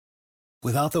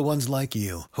Without the ones like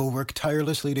you, who work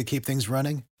tirelessly to keep things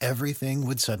running, everything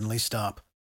would suddenly stop.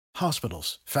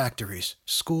 Hospitals, factories,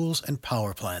 schools, and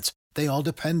power plants, they all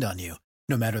depend on you.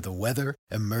 No matter the weather,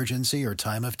 emergency, or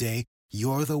time of day,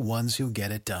 you're the ones who get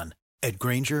it done. At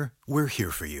Grainger, we're here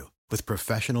for you with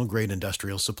professional-grade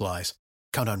industrial supplies.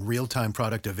 Count on real-time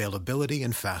product availability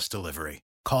and fast delivery.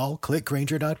 Call,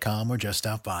 clickgrainger.com, or just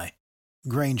stop by.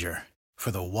 Grainger, for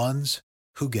the ones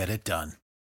who get it done.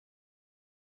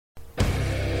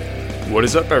 What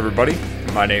is up, everybody?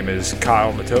 My name is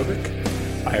Kyle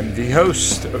Matovic. I am the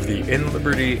host of the In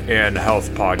Liberty and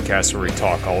Health podcast, where we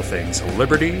talk all things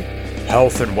liberty,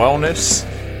 health and wellness,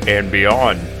 and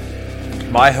beyond.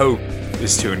 My hope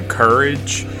is to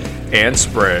encourage and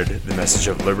spread the message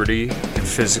of liberty and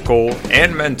physical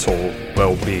and mental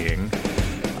well-being.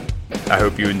 I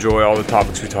hope you enjoy all the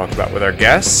topics we talk about with our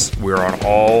guests. We're on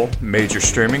all major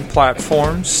streaming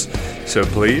platforms, so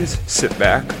please sit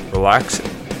back, relax,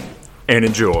 and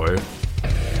enjoy.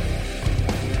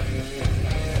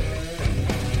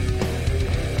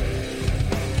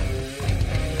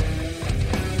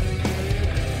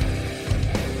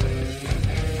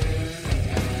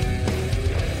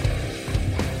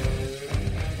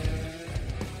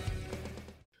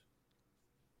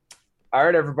 All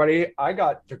right, everybody. I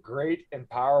got the great and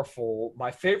powerful,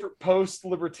 my favorite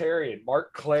post-libertarian,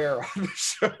 Mark Claire, on the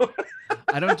show.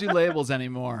 I don't do labels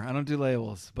anymore. I don't do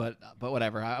labels, but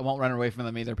whatever. I won't run away from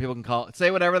them either. People can say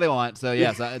whatever they want. So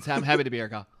yes, I'm happy to be here,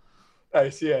 Kyle.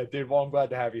 Nice, yeah, dude. Well, I'm glad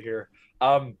to have you here.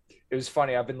 It was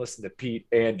funny. I've been listening to Pete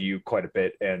and you quite a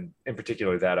bit, and in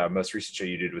particular that most recent show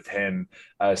you did with him,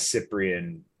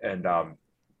 Cyprian, and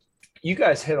you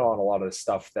guys hit on a lot of the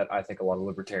stuff that I think a lot of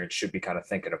libertarians should be kind of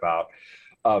thinking about.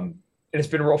 And it's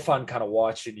been real fun kind of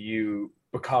watching you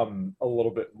become a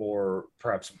little bit more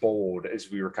perhaps bold,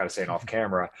 as we were kind of saying off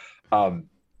camera.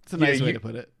 It's a nice way to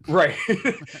put it. Right.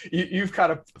 You've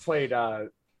kind of played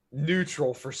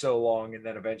neutral for so long, and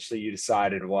then eventually you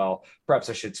decided, well, perhaps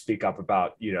I should speak up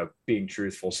about, being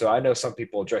truthful. So I know some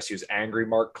people address you as angry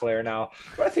Mark Claire now,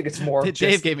 but I think it's more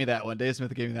Dave gave me that one. Dave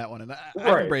Smith gave me that one, and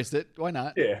I embraced it. Why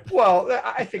not? Yeah. Well,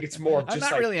 I think it's more I'm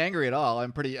not really angry at all. I'm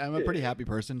a pretty happy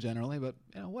person generally, but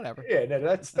whatever. Yeah, no,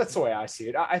 that's the way I see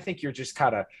it. I think you're just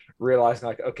kind of realizing,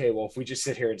 like, okay, well, if we just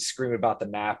sit here and scream about the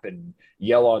nap and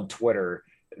yell on Twitter,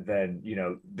 then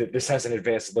this hasn't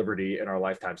advanced liberty in our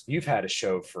lifetimes. You've had a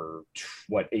show for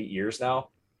what, 8 years now,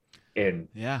 and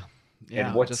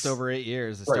just over 8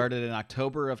 years. It started in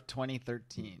October of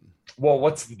 2013. Well,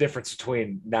 what's the difference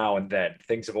between now and then?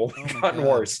 Things have only gotten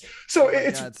worse. So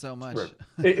it's so much.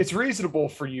 It's reasonable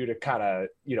for you to kind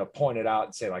of point it out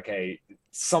and say, like, hey,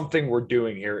 something we're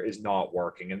doing here is not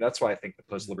working. And that's why I think the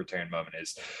post-libertarian moment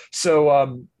is. So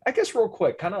I guess real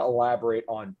quick, kind of elaborate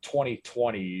on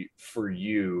 2020 for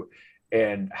you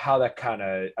and how that kind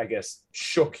of, I guess,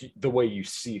 shook the way you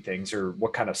see things, or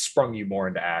what kind of sprung you more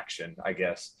into action, I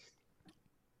guess.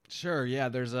 Sure. Yeah.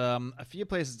 There's a few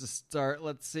places to start.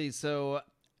 Let's see. So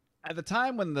at the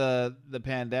time when the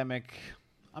pandemic,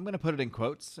 I'm going to put it in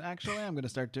quotes, actually. I'm going to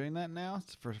start doing that now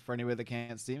for anybody that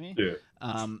can't see me.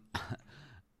 Yeah.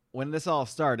 When this all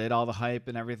started, all the hype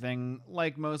and everything,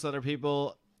 like most other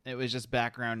people, it was just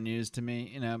background news to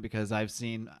me, because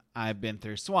I've been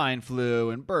through swine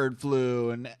flu and bird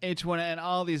flu and H1N and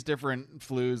all these different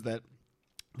flus that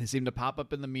they seem to pop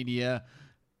up in the media.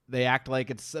 They act like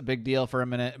it's a big deal for a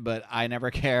minute, but I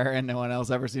never care, and no one else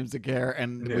ever seems to care,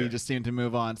 and we just seem to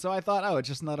move on. So I thought, it's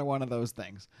just another one of those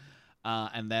things.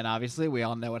 And then obviously we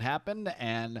all know what happened.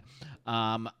 And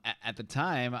at the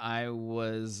time I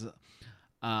was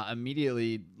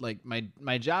immediately, like,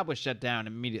 my job was shut down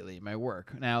immediately, my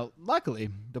work. Now, luckily,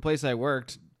 the place I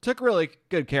worked took really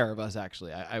good care of us,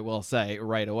 actually, I will say,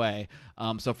 right away.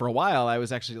 So for a while,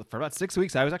 for about 6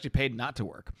 weeks, I was actually paid not to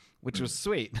work, which was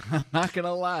sweet. I'm not going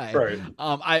to lie. Right.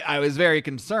 I was very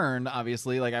concerned,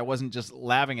 obviously. Like, I wasn't just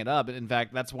laughing it up. In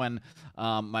fact, that's when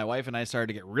my wife and I started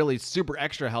to get really super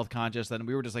extra health conscious, and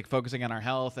we were just like focusing on our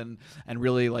health and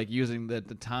really like using the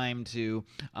time to,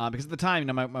 because at the time,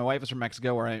 my wife is from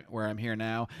Mexico, where I'm here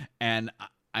now, and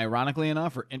ironically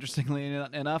enough, or interestingly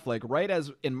enough, like right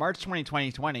as in March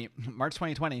 2020,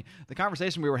 the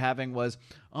conversation we were having was,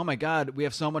 oh my God, we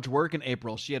have so much work in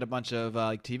April. She had a bunch of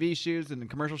like TV shoots and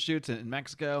commercial shoots in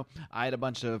Mexico. I had a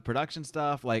bunch of production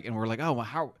stuff, and we're like, oh,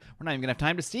 well, we're not even gonna have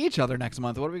time to see each other next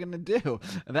month. What are we gonna do?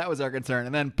 And that was our concern.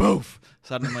 And then poof,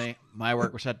 suddenly my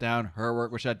work was shut down. Her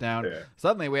work was shut down. Yeah.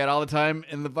 Suddenly we had all the time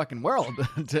in the fucking world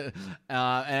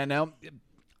and now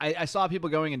I saw people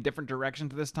going in different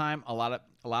directions this time. A lot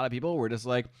of people were just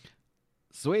like,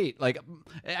 sweet. Like,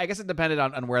 I guess it depended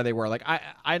on where they were. Like,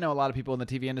 I know a lot of people in the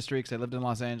TV industry because I lived in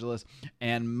Los Angeles,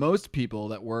 and most people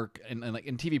that work in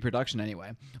TV production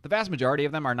anyway, the vast majority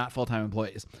of them are not full-time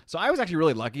employees. So I was actually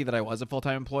really lucky that I was a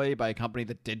full-time employee by a company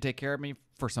that did take care of me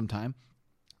for some time.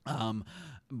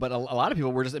 But a lot of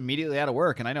people were just immediately out of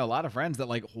work. And I know a lot of friends that,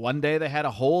 like, one day they had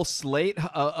a whole slate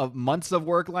of months of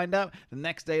work lined up. The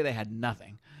next day they had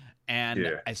nothing.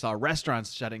 And I saw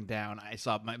restaurants shutting down. I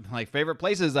saw my favorite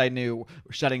places I knew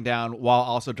shutting down while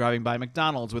also driving by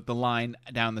McDonald's with the line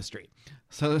down the street.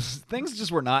 So things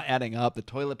just were not adding up. The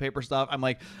toilet paper stuff. I'm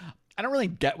like, I don't really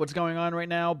get what's going on right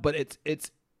now, but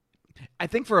it's I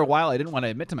think for a while I didn't want to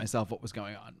admit to myself what was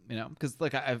going on, because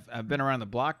like I've been around the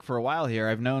block for a while here.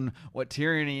 I've known what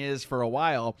tyranny is for a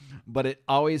while, but it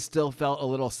always still felt a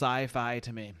little sci-fi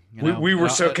to me. We were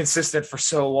so consistent for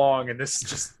so long, and this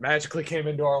just magically came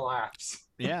into our laps.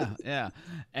 Yeah.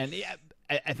 And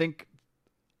I think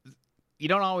you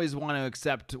don't always want to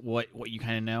accept what you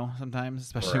kind of know sometimes,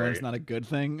 especially when it's not a good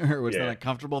thing or it's not a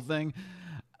comfortable thing.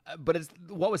 But it's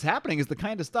what was happening is the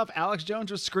kind of stuff Alex Jones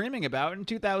was screaming about in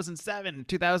 2007,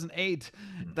 2008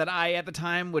 that I at the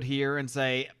time would hear and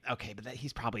say, okay, but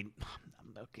it's probably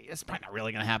not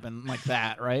really going to happen like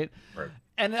that, right? Right.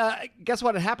 And guess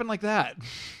what? It happened like that.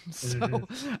 So,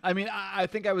 I mean, I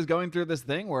think I was going through this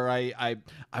thing where I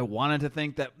wanted to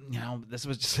think that, this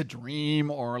was just a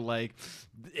dream, or like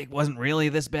it wasn't really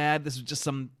this bad. This was just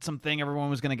something everyone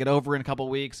was going to get over in a couple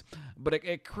of weeks. But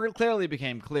it clearly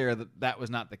became clear that was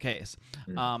not the case.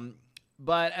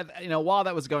 But while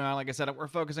that was going on, like I said, we're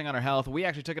focusing on our health. We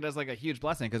actually took it as like a huge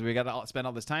blessing because we got to spend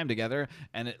all this time together,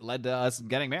 and it led to us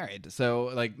getting married.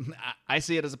 So like I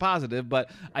see it as a positive, but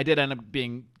I did end up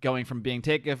going from being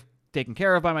taken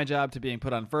care of by my job to being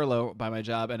put on furlough by my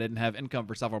job. I didn't have income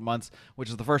for several months, which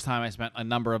is the first time I spent a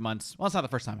number of months. Well, it's not the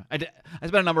first time. I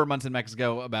spent a number of months in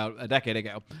Mexico about a decade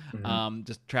ago,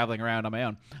 just traveling around on my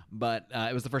own. But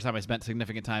it was the first time I spent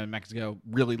significant time in Mexico,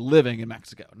 really living in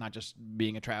Mexico, not just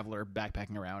being a traveler,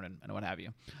 backpacking around and what have you.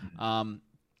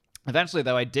 Eventually,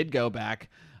 though, I did go back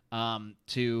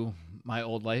to my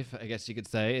old life, I guess you could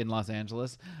say, in Los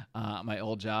Angeles, my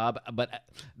old job. But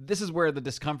this is where the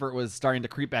discomfort was starting to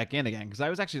creep back in again, because I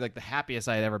was actually like the happiest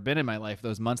I had ever been in my life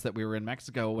those months that we were in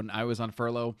Mexico when I was on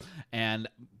furlough, and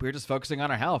we were just focusing on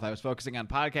our health. I was focusing on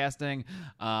podcasting.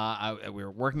 We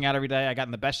were working out every day. I got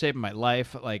in the best shape of my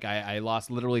life. Like I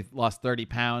literally lost 30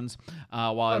 pounds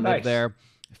while I lived there.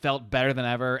 Felt better than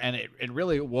ever, and it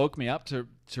really woke me up to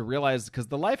realize, because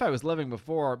the life I was living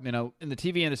before, in the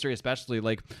TV industry especially,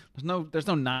 like there's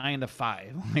no 9 to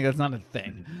 5, like that's not a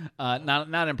thing,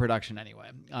 not in production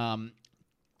anyway.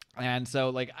 And so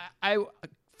like I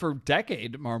for a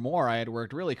decade or more, I had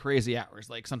worked really crazy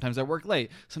hours. Like sometimes I work late,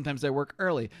 sometimes I work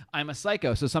early. I'm a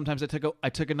psycho, so sometimes I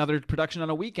took another production on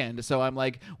a weekend. So I'm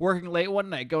like working late one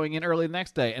night, going in early the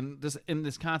next day, and this in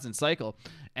this constant cycle.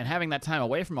 And having that time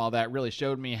away from all that really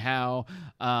showed me how,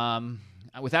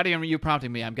 without even you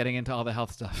prompting me, I'm getting into all the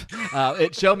health stuff.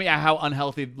 It showed me how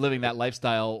unhealthy living that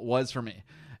lifestyle was for me.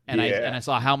 And I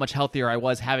saw how much healthier I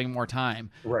was having more time,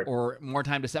 or more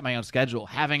time to set my own schedule,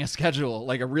 having a schedule,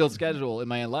 like a real schedule in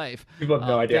my own life. People have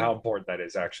no idea how important that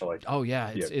is, actually. Oh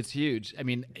yeah, it's huge. I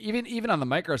mean, even on the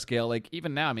micro scale, like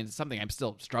even now, I mean, it's something I'm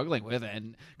still struggling with,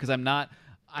 and because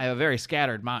I have a very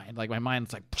scattered mind. Like my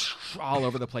mind's like all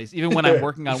over the place. Even when I'm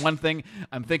working on one thing,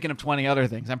 I'm thinking of 20 other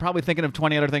things. I'm probably thinking of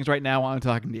 20 other things right now while I'm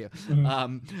talking to you.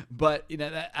 But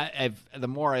the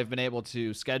more I've been able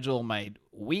to schedule my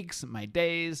weeks, my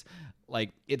days,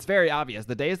 like it's very obvious.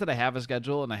 The days that I have a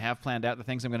schedule and I have planned out the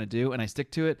things I'm going to do and I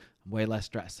stick to it, I'm way less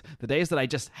stressed. The days that I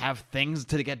just have things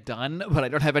to get done, but I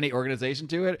don't have any organization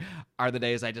to it, are the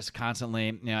days I just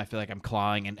constantly, I feel like I'm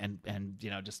clawing and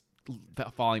just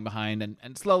falling behind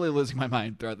and slowly losing my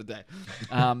mind throughout the day.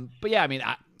 But yeah, I mean,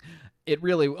 it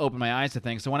really opened my eyes to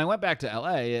things. So when I went back to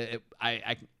LA,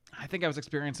 I think I was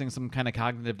experiencing some kind of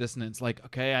cognitive dissonance. Like,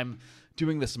 okay, I'm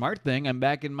doing the smart thing. I'm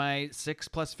back in my six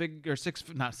figure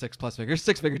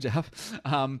job.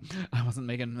 I wasn't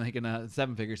making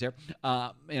 7 figures here.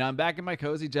 I'm back in my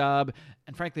cozy job,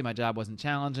 and frankly, my job wasn't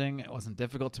challenging. It wasn't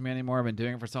difficult to me anymore. I've been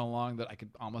doing it for so long that I could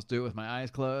almost do it with my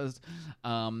eyes closed.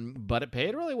 But it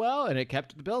paid really well, and it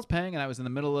kept the bills paying. And I was in the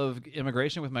middle of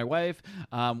immigration with my wife,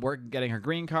 getting her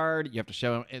green card. You have to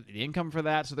show the income for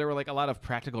that. So there were like a lot of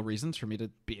practical reasons for me to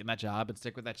be in that job and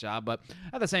stick with that job. But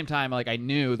at the same time, like I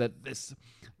knew that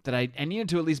I needed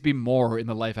to at least be more in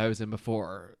the life I was in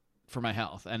before for my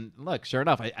health. And look, sure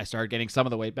enough, I started getting some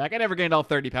of the weight back. I never gained all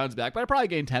 30 pounds back, but I probably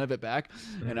gained 10 of it back,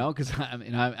 because I'm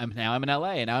now I'm in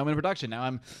LA, and now I'm in production.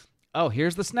 Now oh,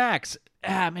 here's the snacks.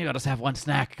 Maybe I'll just have one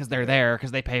snack because they're there, because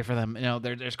they pay for them.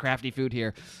 There's crafty food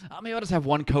here. Maybe I'll just have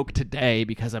one Coke today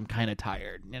because I'm kind of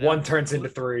tired. One turns into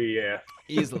three, yeah.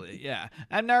 Easily, yeah.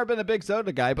 I've never been a big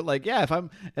soda guy, but like, yeah,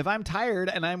 if I'm tired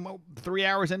and I'm 3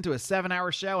 hours into a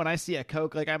 7-hour show and I see a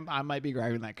Coke, like I might be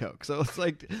grabbing that Coke. So it's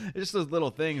like it's just those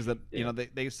little things that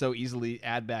they so easily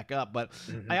add back up. But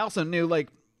I also knew, like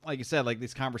you said, like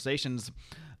these conversations.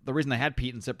 The reason I had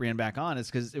Pete and Cyprian back on is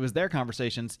because it was their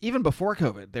conversations. Even before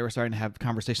COVID, they were starting to have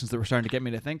conversations that were starting to get me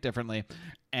to think differently,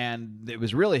 and it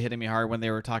was really hitting me hard when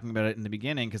they were talking about it in the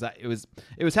beginning, because it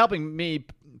was helping me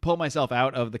pull myself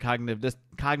out of the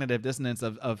cognitive dissonance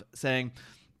of saying,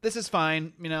 this is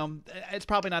fine, it's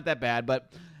probably not that bad.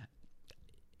 But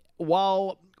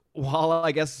while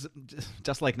I guess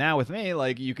just like now with me,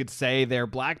 like you could say they're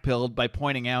black-pilled by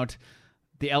pointing out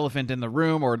the elephant in the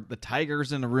room, or the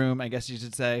tigers in the room, I guess you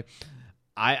should say.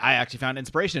 I actually found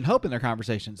inspiration and hope in their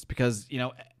conversations, because,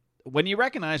 when you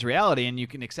recognize reality and you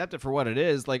can accept it for what it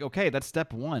is, like, okay, that's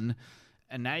step one.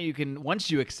 And now you can, once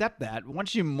you accept that,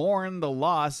 once you mourn the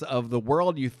loss of the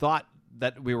world you thought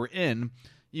that we were in,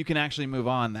 you can actually move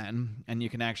on then, and you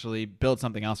can actually build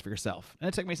something else for yourself. And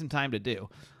it took me some time to do.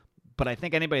 But I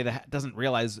think anybody that doesn't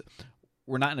realize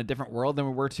we're not in a different world than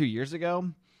we were 2 years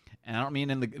ago, and I don't mean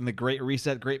in the Great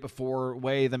Reset, Great Before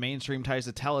way the mainstream tries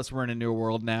to tell us we're in a new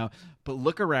world now, but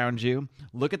look around you.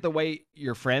 Look at the way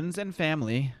your friends and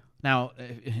family. Now,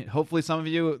 hopefully some of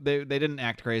you, they didn't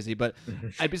act crazy, but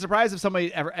I'd be surprised if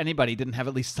anybody didn't have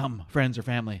at least some friends or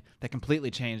family that completely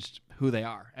changed who they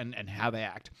are and how they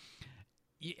act.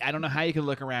 I don't know how you can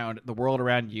look around the world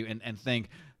around you and think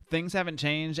things haven't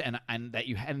changed, and that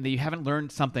you haven't learned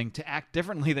something to act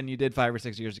differently than you did 5 or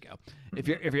 6 years ago. If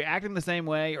you're acting the same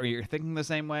way, or you're thinking the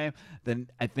same way, then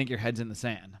I think your head's in the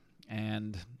sand.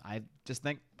 And I just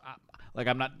think, like,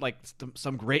 I'm not like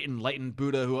some great enlightened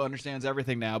Buddha who understands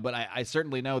everything now, but I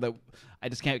certainly know that I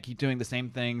just can't keep doing the same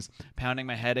things, pounding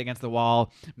my head against the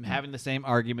wall, having the same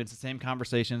arguments, the same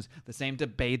conversations, the same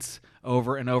debates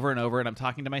over and over and over. And I'm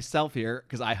talking to myself here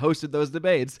because I hosted those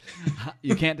debates.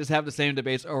 You can't just have the same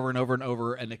debates over and over and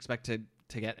over and expect to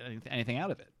get anything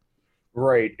out of it.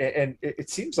 Right. And it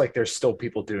seems like there's still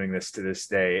people doing this to this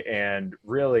day. And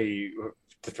really,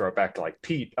 to throw it back to like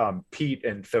Pete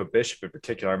and Tho Bishop in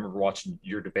particular, I remember watching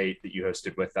your debate that you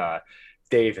hosted with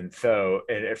Dave and Tho,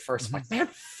 and at first I'm like, man,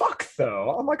 fuck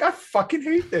Tho. I'm like, I fucking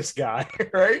hate this guy,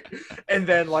 right? And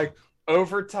then like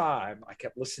over time, I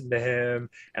kept listening to him,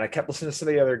 and I kept listening to some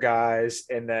of the other guys,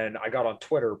 and then I got on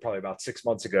Twitter probably about 6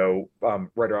 months ago,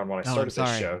 right around when I started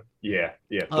this show. Yeah.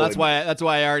 Oh, that's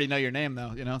why I already know your name,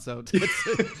 though. So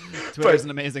Twitter's an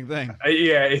amazing thing.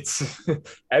 Yeah, it's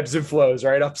ebbs and flows,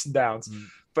 right? Ups and downs.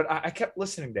 But I kept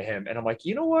listening to him, and I'm like,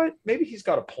 you know what? Maybe he's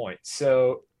got a point.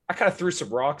 So I kind of threw some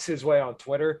rocks his way on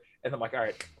Twitter, and I'm like, all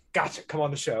right, gotcha, come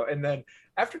on the show. And then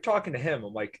after talking to him,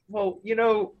 I'm like, well,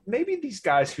 maybe these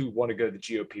guys who want to go the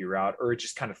GOP route are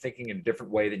just kind of thinking in a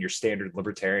different way than your standard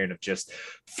libertarian of just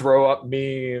throw up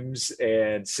memes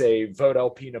and say vote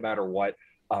LP no matter what.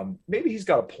 Maybe he's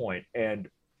got a point, and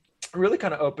really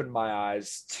kind of opened my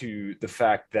eyes to the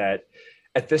fact that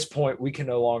at this point we can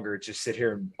no longer just sit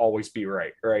here and always be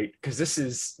right? Because this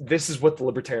is what the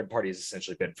Libertarian Party has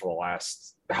essentially been for the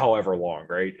last however long,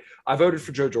 right? I voted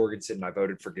for Joe Jorgensen and I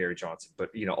voted for Gary Johnson,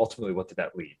 but ultimately what did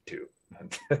that lead to?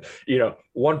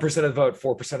 1% of the vote,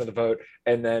 4% of the vote,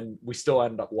 and then we still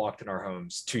ended up locked in our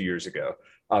homes 2 years ago.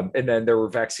 And then there were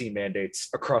vaccine mandates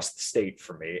across the state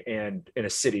for me, and in a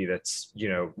city that's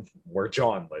where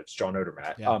John lives, John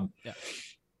Odermatt. Yeah.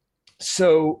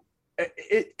 So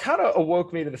it kind of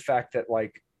awoke me to the fact that,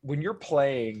 like, when you're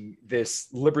playing this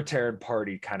Libertarian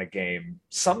Party kind of game,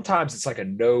 sometimes it's like a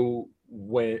no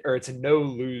win, or it's a no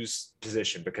lose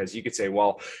position, because you could say,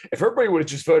 well, if everybody would have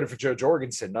just voted for Joe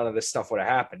Jorgensen, none of this stuff would have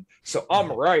happened. So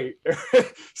I'm right.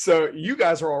 So you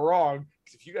guys are all wrong,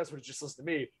 because if you guys would have just listened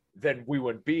to me, then we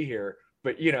wouldn't be here.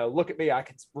 But look at me, I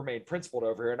can remain principled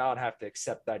over here and I don't have to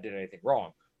accept that I did anything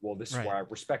wrong. Well, this is why I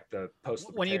respect the post.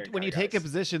 When you take a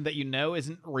position that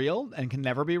isn't real and can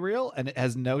never be real, and it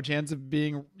has no chance of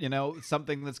being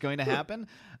something that's going to happen,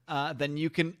 then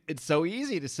it's so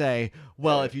easy to say,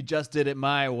 well, if you just did it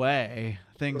my way,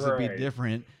 things would be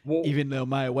different, even though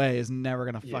my way is never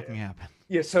going to fucking happen.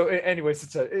 Yeah. So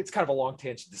anyways, it's kind of a long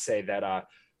tangent to say that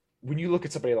when you look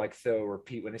at somebody like Tho or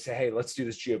Pete, when they say, hey, let's do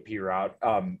this GOP route,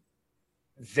 I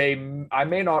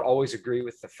may not always agree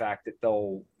with the fact that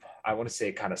they'll, I want to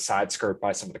say, kind of side skirt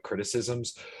by some of the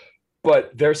criticisms,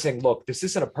 but they're saying, look, this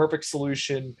isn't a perfect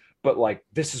solution, but like,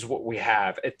 this is what we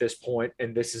have at this point,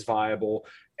 and this is viable.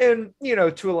 And,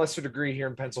 to a lesser degree here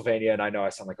in Pennsylvania, and I know I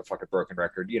sound like a fucking broken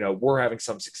record, we're having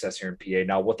some success here in PA.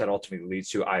 Now, what that ultimately leads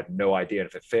to, I have no idea. And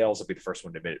if it fails, I'll be the first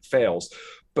one to admit it fails.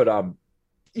 But,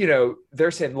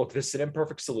 they're saying, look, this is an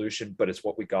imperfect solution, but it's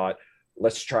what we got.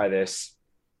 Let's try this.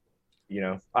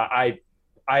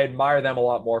 I admire them a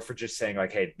lot more for just saying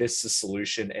like, hey, this is a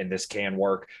solution and this can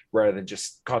work, rather than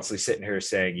just constantly sitting here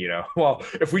saying, well,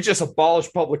 if we just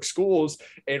abolish public schools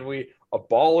and we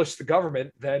abolish the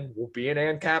government, then we'll be in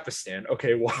Ancapistan.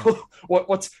 Okay, well,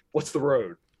 what's the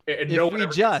road? And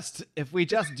if we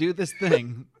just do this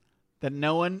thing that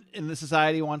no one in the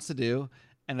society wants to do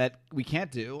and that we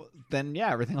can't do, then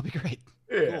yeah, everything will be great.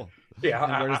 Yeah. Cool. Yeah.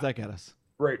 And where does that get us?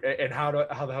 Right. And how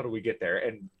the hell do we get there?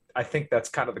 And I think that's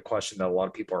kind of the question that a lot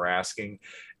of people are asking.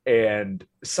 And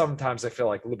sometimes I feel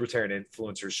like libertarian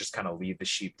influencers just kind of lead the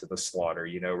sheep to the slaughter,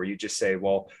 where you just say,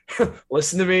 well,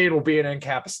 listen to me and we'll be in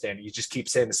Ancapistan. You just keep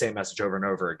saying the same message over and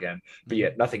over again, but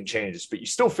yet nothing changes. But you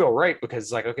still feel right because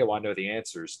it's like, okay, well, I know the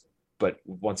answers. But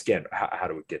once again, how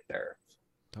do we get there?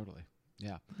 Totally.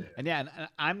 Yeah. And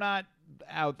I'm not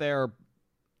out there,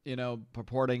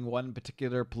 purporting one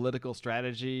particular political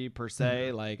strategy per se.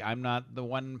 Mm-hmm. Like, I'm not the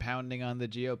one pounding on the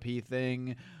GOP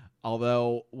thing,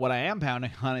 although what I am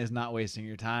pounding on is not wasting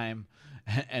your time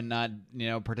and not,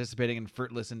 participating in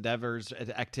fruitless endeavors,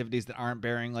 activities that aren't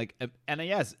bearing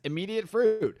immediate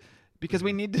fruit. Because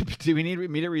we need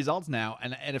immediate results now,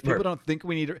 and if people don't think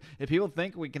if people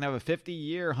think we can have a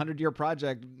 50-year, 100-year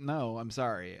project, no, I'm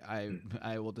sorry,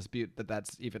 I will dispute that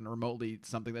that's even remotely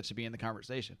something that should be in the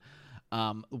conversation.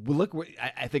 I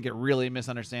think it really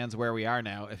misunderstands where we are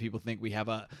now. If people think we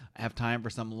have time for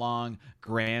some long,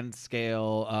 grand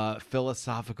scale,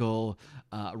 philosophical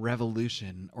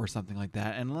revolution or something like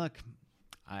that, and look,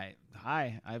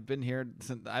 I've been here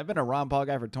since I've been a Ron Paul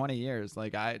guy for 20 years.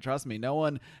 Like, trust me, no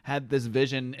one had this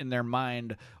vision in their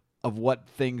mind of what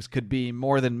things could be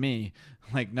more than me.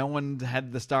 Like, no one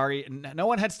had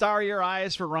starrier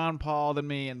eyes for Ron Paul than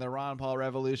me and the Ron Paul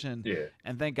revolution. Yeah.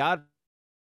 And thank God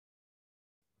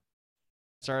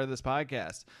started this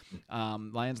podcast,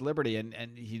 Lions Liberty,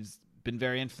 and he's been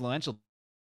very influential.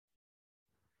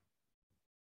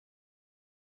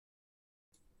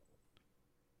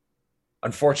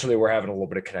 Unfortunately, we're having a little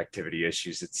bit of connectivity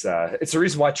issues. It's the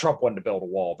reason why Trump wanted to build a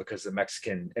wall, because the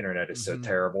Mexican internet is so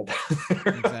terrible down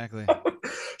there. Exactly.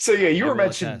 So yeah, you were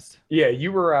mentioning,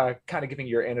 you were kind of giving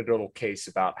your anecdotal case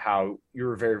about how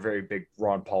you're a very, very big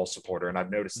Ron Paul supporter, and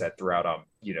I've noticed that throughout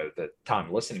the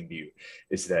time listening to you,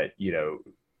 is that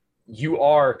you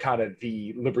are kind of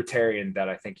the libertarian that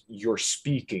I think you're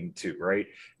speaking to, right?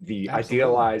 The Absolutely.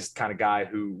 Idealized kind of guy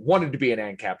who wanted to be in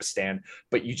Ancapistan,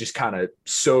 but you just kind of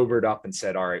sobered up and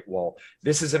said, all right, well,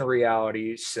 this isn't a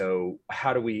reality. So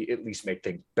how do we at least make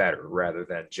things better, rather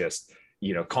than just,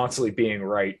 constantly being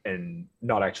right and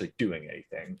not actually doing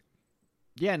anything?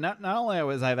 Yeah, not only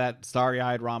was I that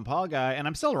starry-eyed Ron Paul guy, and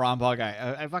I'm still a Ron Paul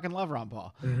guy. I fucking love Ron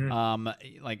Paul.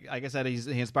 Mm-hmm. Like I said,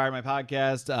 he inspired my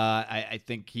podcast. I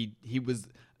think he was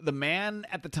the man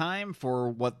at the time for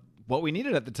what we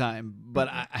needed at the time. But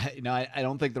mm-hmm. I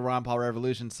don't think the Ron Paul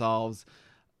revolution solves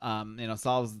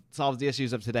the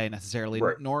issues of today necessarily.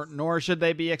 Right. Nor should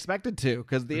they be expected to,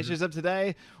 because the mm-hmm. issues of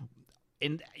today.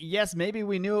 And yes, maybe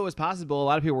we knew it was possible. A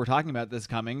lot of people were talking about this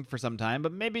coming for some time,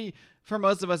 but maybe for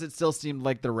most of us, it still seemed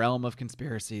like the realm of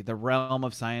conspiracy, the realm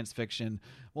of science fiction.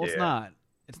 Well, It's not.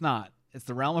 It's not. It's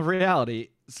the realm of reality.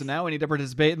 So now we need to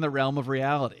participate in the realm of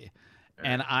reality. Right.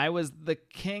 And I was the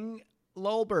king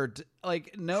Lolbert.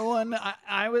 Like, no one,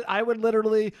 I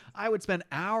would spend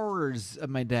hours of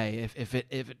my day if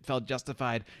it felt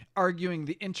justified arguing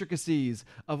the intricacies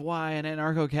of why an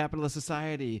anarcho-capitalist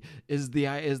society is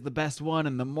the best one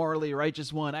and the morally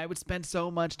righteous one. I would spend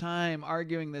so much time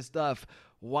arguing this stuff.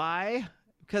 Why?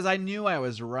 Because I knew I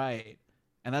was right,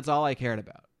 and that's all I cared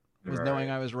about, was knowing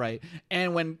I was right.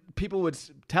 And when people would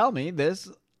tell me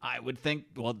this, I would think,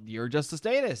 well, you're just a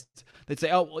statist. They'd say,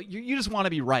 oh, well, you just want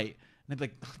to be right. And I'd be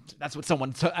like, that's what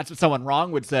someone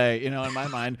wrong would say, in my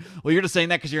mind. Well, you're just saying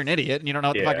that because you're an idiot and you don't know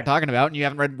what the fuck you're talking about, and you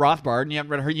haven't read Rothbard and you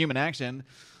haven't read Human Action.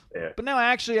 Yeah. But no,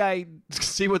 actually, I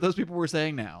see what those people were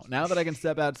saying now. Now that I can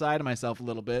step outside of myself a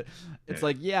little bit, it's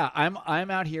like, I'm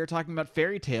out here talking about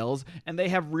fairy tales, and they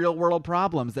have real world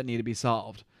problems that need to be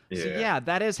solved. So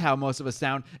that is how most of us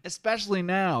sound, especially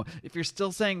now. If you're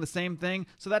still saying the same thing,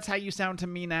 so that's how you sound to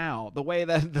me now. The way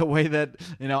that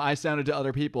I sounded to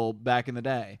other people back in the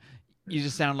day. You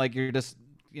just sound like you're just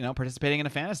participating in a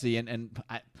fantasy, and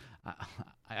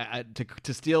I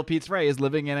to steal Pete's phrase,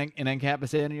 living in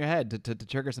Ancapistan in your head, to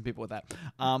trigger some people with that.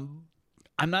 I'm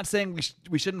not saying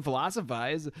we shouldn't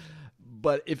philosophize,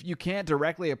 But if you can't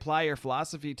directly apply your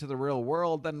philosophy to the real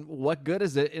world, then what good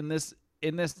is it in this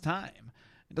time?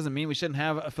 It doesn't mean we shouldn't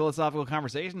have a philosophical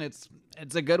conversation. It's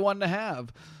a good one to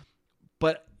have.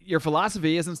 But your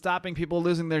philosophy isn't stopping people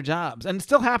losing their jobs. And it's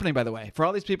still happening, by the way. For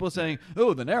all these people saying,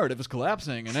 oh, the narrative is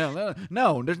collapsing. And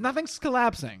no, there's nothing's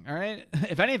collapsing, all right?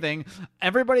 If anything,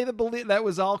 everybody that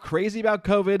was all crazy about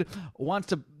COVID wants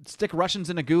to stick Russians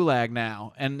in a gulag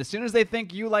now. And as soon as they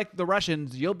think you like the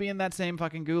Russians, you'll be in that same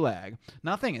fucking gulag.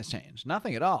 Nothing has changed.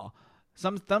 Nothing at all.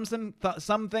 Some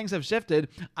things have shifted.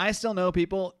 I still know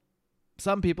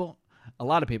some people, a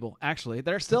lot of people, actually,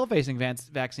 that are still facing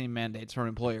vaccine mandates from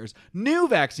employers, new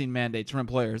vaccine mandates from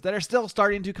employers that are still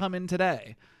starting to come in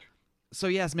today. So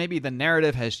yes, maybe the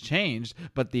narrative has changed,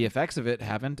 but the effects of it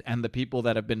haven't, and the people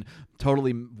that have been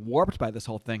totally warped by this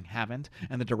whole thing haven't,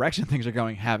 and the direction things are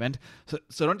going haven't.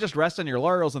 So don't just rest on your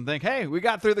laurels and think, hey, we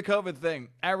got through the COVID thing.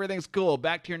 Everything's cool.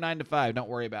 Back to your 9 to 5. Don't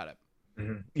worry about it.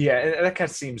 Mm-hmm. Yeah, and that kind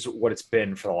of seems what it's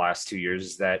been for the last 2 years,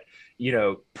 is that,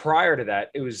 prior to that,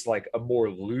 it was like a more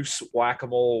loose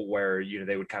whack-a-mole where,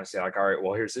 they would kind of say like, all right,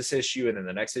 well, here's this issue. And then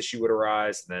the next issue would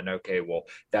arise. And then, okay, well,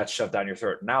 that's shoved down your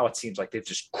throat. Now it seems like they've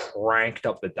just cranked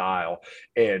up the dial.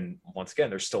 And once again,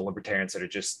 there's still libertarians that are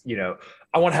just,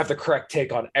 I want to have the correct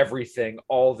take on everything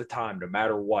all the time, no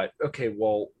matter what. Okay,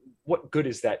 well, what good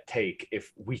is that take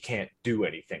if we can't do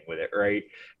anything with it, right?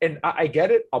 And I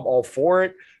get it. I'm all for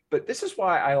it. But this is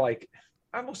why I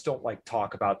almost don't like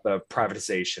talk about the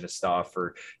privatization of stuff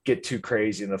or get too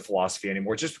crazy in the philosophy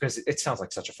anymore, just because it sounds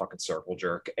like such a fucking circle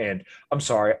jerk. And I'm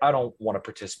sorry, I don't want to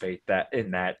participate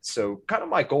in that. So kind of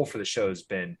my goal for the show has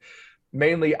been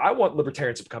mainly, I want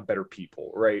libertarians to become better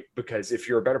people, right? Because if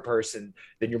you're a better person,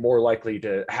 then you're more likely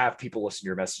to have people listen to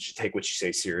your message and take what you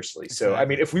say seriously. Exactly. So, I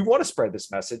mean, if we want to spread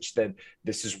this message, then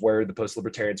this is where the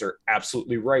post-libertarians are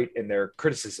absolutely right in their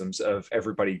criticisms of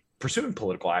everybody pursuing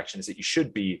political action, is that you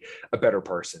should be a better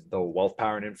person, though wealth,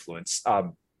 power, and influence.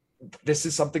 This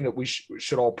is something that we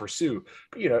should all pursue.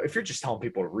 But, if you're just telling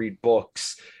people to read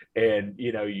books and,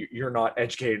 you're not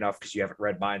educated enough because you haven't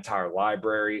read my entire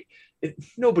library,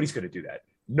 nobody's going to do that.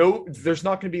 No, there's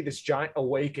not going to be this giant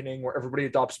awakening where everybody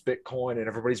adopts Bitcoin and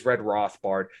everybody's read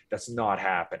Rothbard. That's not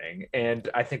happening. And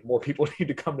I think more people need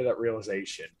to come to that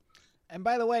realization. And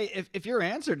by the way, if your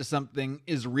answer to something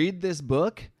is read this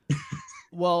book,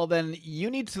 well, then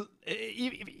you need to,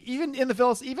 even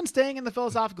staying in the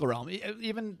philosophical realm,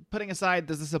 even putting aside,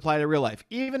 does this apply to real life?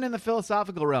 Even in the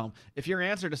philosophical realm, if your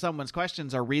answer to someone's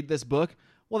questions are read this book,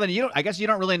 well, then I guess you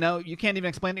don't really know. You can't even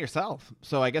explain it yourself.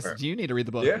 So I guess you need to read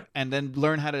the book and then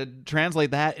learn how to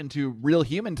translate that into real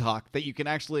human talk that you can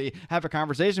actually have a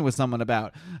conversation with someone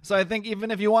about. So I think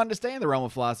even if you wanted to stay in the realm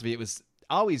of philosophy, it was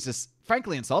always just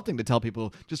frankly insulting to tell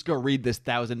people, just go read this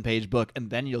 1,000-page book and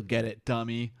then you'll get it,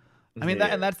 dummy. I mean,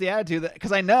 that's the attitude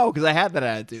because I had that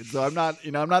attitude. So I'm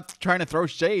not trying to throw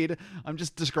shade. I'm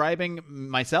just describing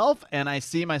myself, and I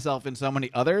see myself in so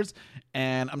many others,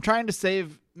 and I'm trying to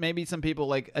save maybe some people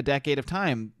like a decade of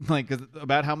time, like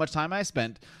about how much time I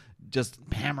spent just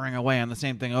hammering away on the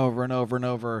same thing over and over and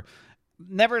over.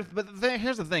 Never, but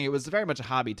here's the thing. It was very much a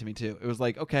hobby to me too. It was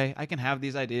like, okay, I can have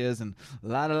these ideas and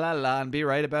la la la la and be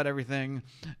right about everything,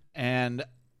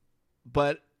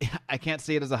 but I can't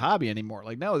see it as a hobby anymore.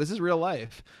 Like, no, this is real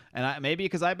life. And maybe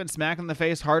because I've been smacked in the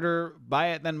face harder by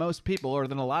it than most people, or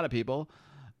than a lot of people.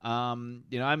 I'm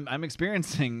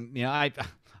experiencing, I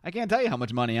can't tell you how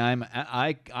much money I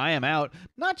am out,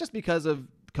 not just because of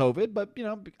COVID, but,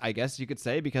 I guess you could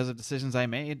say because of decisions I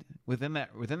made within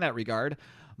that regard.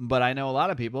 But I know a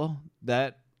lot of people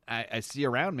that I see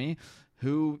around me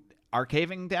who are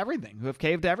caving to everything, who have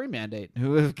caved to every mandate,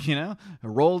 who have,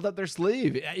 rolled up their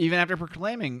sleeve, even after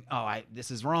proclaiming,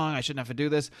 this is wrong, I shouldn't have to do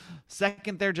this.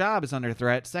 Second, their job is under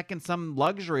threat. Second, some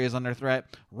luxury is under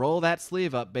threat. Roll that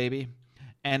sleeve up, baby.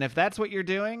 And if that's what you're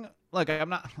doing, look, I'm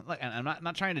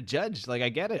not trying to judge. Like, I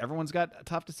get it. Everyone's got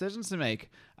tough decisions to make.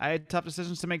 I had tough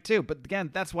decisions to make too. But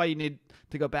again, that's why you need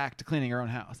to go back to cleaning your own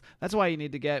house. That's why you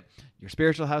need to get your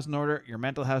spiritual house in order, your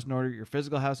mental house in order, your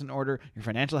physical house in order, your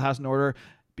financial house in order.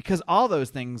 Because all those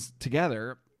things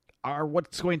together are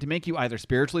what's going to make you either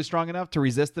spiritually strong enough to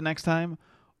resist the next time,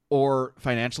 or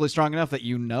financially strong enough that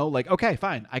like, okay,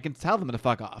 fine, I can tell them to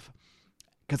fuck off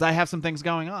because I have some things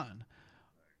going on,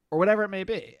 or whatever it may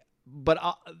be. But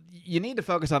you need to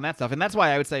focus on that stuff. And that's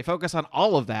why I would say focus on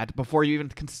all of that before you even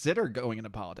consider going into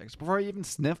politics, before you even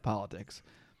sniff politics.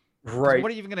 Right.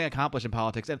 What are you even going to accomplish in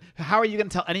politics? And how are you going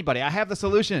to tell anybody, I have the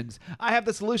solutions? I have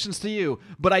the solutions to you,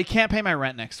 but I can't pay my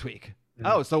rent next week.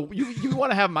 Oh, so you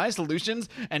want to have my solutions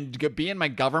and be in my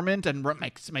government and run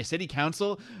my city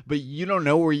council, but you don't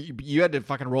know where you had to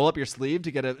fucking roll up your sleeve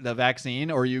to get the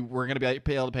vaccine, or you were going to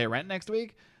be able to pay rent next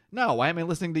week? No, why am I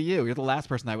listening to you? You're the last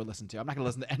person I would listen to. I'm not going to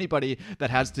listen to anybody that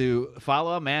has to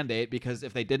follow a mandate because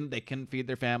if they didn't, they couldn't feed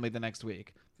their family the next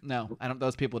week. No, I don't.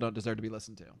 Those people don't deserve to be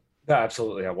listened to. No,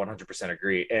 absolutely. I 100%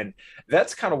 agree. And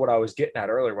that's kind of what I was getting at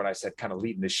earlier when I said kind of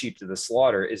leading the sheep to the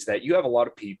slaughter, is that you have a lot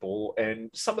of people, and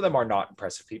some of them are not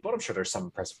impressive people. And I'm sure there's some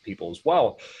impressive people as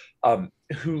well,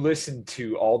 who listen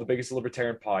to all the biggest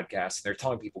libertarian podcasts, and they're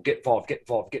telling people, get involved, get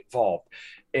involved, get involved.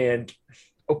 And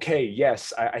okay,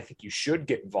 yes, I think you should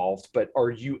get involved, but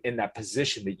are you in that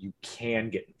position that you can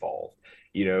get involved?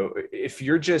 You know, if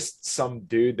you're just some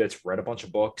dude that's read a bunch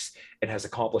of books and has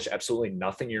accomplished absolutely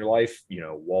nothing in your life, you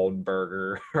know,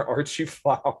 Waldenberger, Archie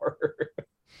Flower,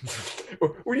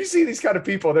 when you see these kind of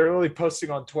people, they're really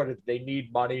posting on Twitter that they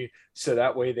need money so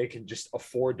that way they can just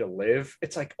afford to live.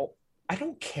 It's like, oh, I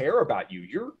don't care about you.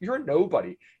 You're a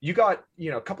nobody. You got,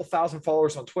 you know, a couple thousand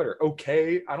followers on Twitter.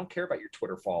 Okay, I don't care about your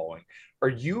Twitter following. Are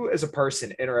you as a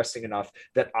person interesting enough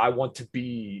that I want to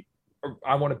be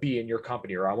in your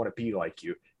company, or I want to be like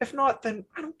you? If not, then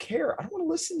I don't care. I don't want to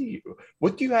listen to you.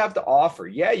 What do you have to offer?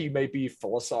 Yeah, you may be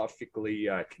philosophically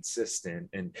consistent,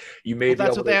 and you may be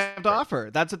that's able what they have to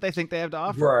offer. That's what they think they have to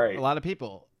offer. Right. A lot of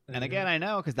people. And again, I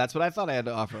know, because that's what I thought I had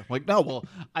to offer. Like, no, well,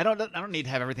 I don't need to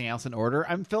have everything else in order.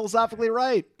 I'm philosophically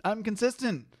right. I'm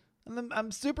consistent. And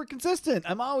I'm super consistent.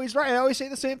 I'm always right. I always say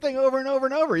the same thing over and over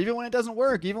and over, even when it doesn't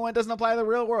work, even when it doesn't apply to the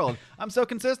real world. I'm so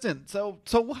consistent. So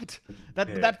what?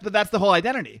 That's the whole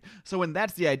identity. So when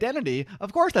that's the identity,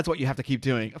 of course that's what you have to keep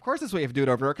doing. Of course that's what you have to do it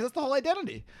over, because that's the whole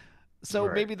identity.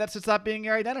 So maybe that's to stop being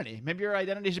your identity. Maybe your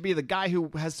identity should be the guy who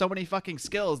has so many fucking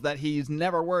skills that he's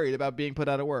never worried about being put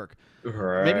out of work.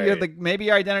 Right. Maybe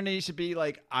your identity should be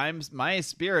like, my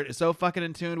spirit is so fucking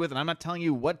in tune with, and I'm not telling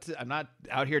you I'm not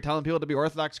out here telling people to be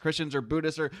Orthodox Christians or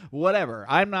Buddhists or whatever.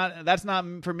 That's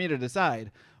not for me to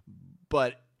decide.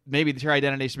 But maybe your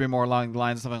identity should be more along the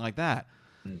lines of something like that.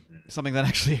 Mm-hmm. Something that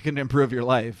actually can improve your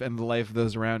life and the life of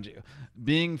those around you.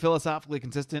 Being philosophically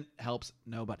consistent helps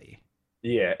nobody.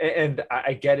 Yeah, and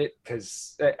I get it,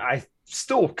 because I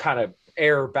still kind of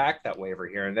err back that way over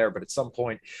here and there. But at some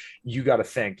point, you got to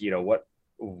think, you know,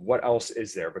 what else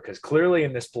is there? Because clearly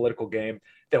in this political game,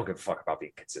 they don't give a fuck about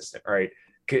being consistent, right?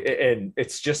 And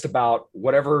it's just about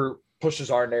whatever pushes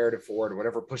our narrative forward,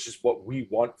 whatever pushes what we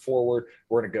want forward,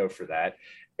 we're going to go for that.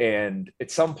 And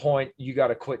at some point, you got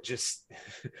to quit this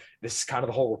is kind of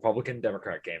the whole Republican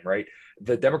Democrat game, right?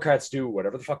 The Democrats do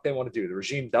whatever the fuck they want to do. The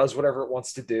regime does whatever it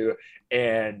wants to do.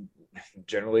 And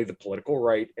generally the political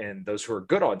right and those who are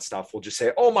good on stuff will just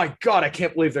say, oh my God, I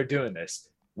can't believe they're doing this.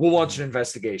 We'll launch an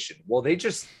investigation. Well, they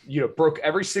just, you know, broke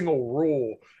every single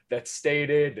rule that's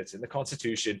stated, that's in the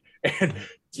Constitution. And,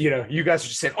 you know, you guys are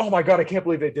just saying, oh my God, I can't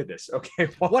believe they did this. Okay.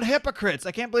 Well, what hypocrites?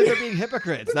 I can't believe they're being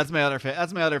hypocrites. That's my other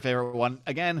favorite one.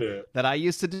 Again, that I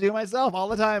used to do myself all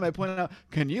the time. I point out,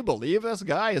 can you believe this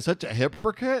guy is such a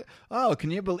hypocrite? Oh,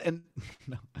 can you believe? And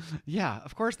no. Yeah,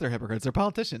 of course they're hypocrites. They're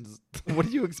politicians. What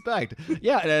do you expect?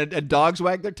 Yeah. And dogs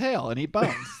wag their tail and eat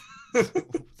bones.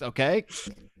 Okay.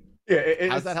 Yeah.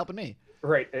 How's that helping me?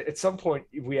 Right. At some point,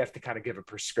 we have to kind of give a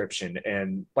prescription.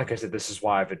 And like I said, this is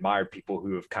why I've admired people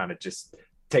who have kind of just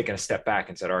taken a step back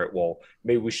and said, all right, well,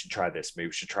 maybe we should try this. Maybe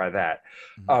we should try that.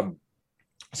 Mm-hmm.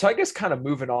 So I guess kind of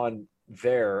moving on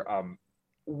there,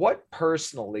 what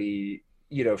personally,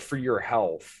 you know, for your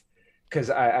health, because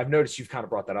I've noticed you've kind of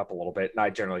brought that up a little bit, and I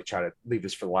generally try to leave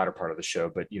this for the latter part of the show,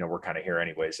 but, you know, we're kind of here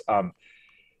anyways. In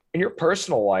your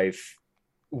personal life,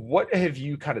 what have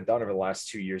you kind of done over the last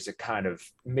 2 years that kind of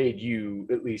made you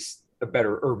at least a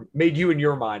better, or made you in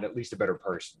your mind at least a better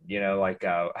person? You know, like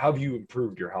how have you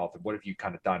improved your health, and what have you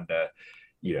kind of done to,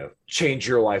 you know, change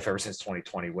your life ever since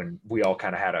 2020, when we all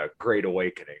kind of had a great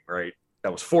awakening, right?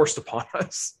 That was forced upon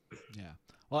us. Yeah.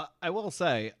 Well, I will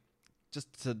say, just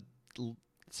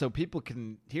so people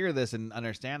can hear this and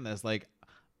understand this, like,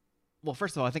 well,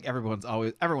 first of all, I think everyone's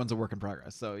a work in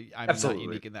progress. So I'm Absolutely. not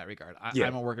unique in that regard.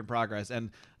 I'm a work in progress. And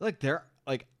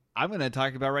I'm going to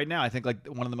talk about right now, I think like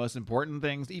one of the most important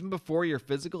things, even before your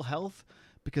physical health,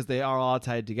 because they are all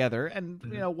tied together, and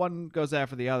you know, one goes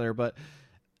after the other, but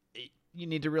you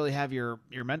need to really have your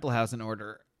mental house in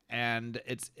order. And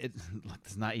it's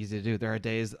not easy to do. There are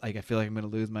days like I feel like I'm going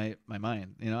to lose my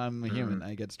mind. You know, I'm a human.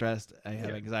 I get stressed. I have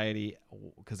anxiety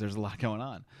because there's a lot going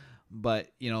on. But,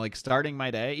 like starting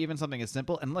my day, even something as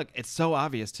simple, and look, it's so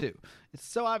obvious too. It's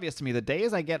so obvious to me. The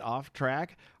days I get off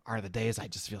track are the days I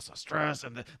just feel so stressed,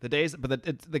 and the days, but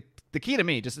the key to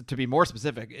me, just to be more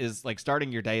specific, is like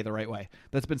starting your day the right way.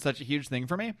 That's been such a huge thing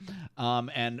for me.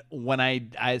 And when I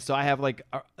have like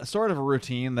a sort of a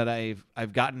routine that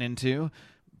I've gotten into,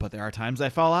 but there are times I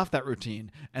fall off that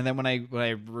routine. And then when I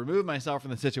remove myself from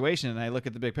the situation and I look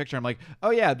at the big picture, I'm like, oh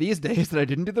yeah, these days that I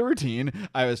didn't do the routine,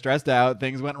 I was stressed out,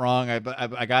 things went wrong,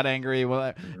 I got angry,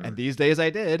 and these days I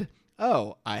did.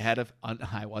 Oh,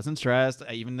 I wasn't stressed,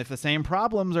 even if the same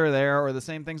problems are there or the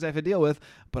same things I have to deal with,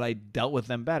 but I dealt with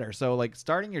them better. So like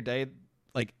starting your day,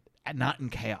 like not in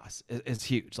chaos is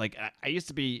huge. Like I used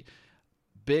to be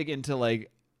big into like,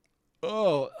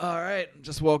 oh, all right,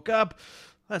 just woke up.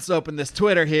 Let's open this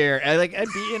Twitter here. And like I'd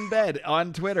be in bed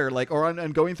on Twitter, like, or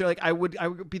on going through, like I would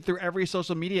be through every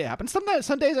social media app. And some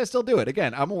days I still do it.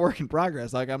 Again, I'm a work in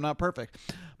progress. Like I'm not perfect.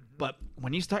 But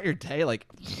when you start your day, like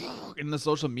in the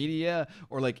social media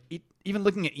or like even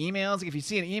looking at emails, like if you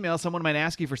see an email, someone might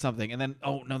ask you for something and then,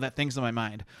 oh no, that thing's in my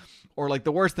mind. Or like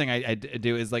the worst thing I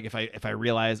do is like if I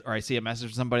realize or I see a message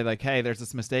from somebody like, hey, there's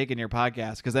this mistake in your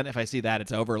podcast. Because then if I see that,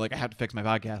 it's over. Like I have to fix my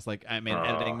podcast. Like I made an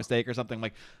editing mistake or something.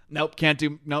 Like nope, can't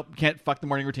fuck the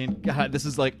morning routine. God, this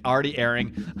is like already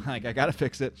airing. Like I gotta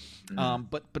fix it.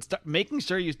 But making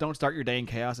sure you don't start your day in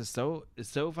chaos is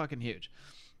so fucking huge.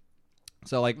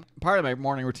 So like part of my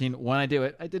morning routine when I do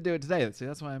it, I did do it today. See,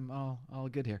 that's why I'm all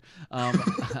good here.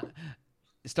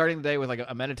 Starting the day with like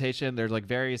a meditation. There's like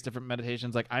various different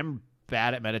meditations. Like I'm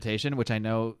bad at meditation, which I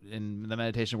know in the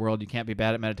meditation world you can't be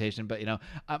bad at meditation, but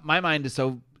my mind is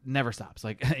so never stops.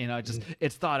 Like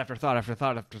it's thought after thought after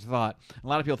thought after thought. A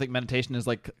lot of people think meditation is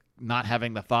like not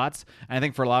having the thoughts, and I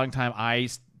think for a long time I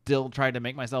still tried to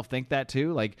make myself think that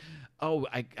too. Like, oh,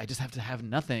 I just have to have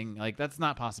nothing. Like that's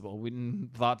not possible.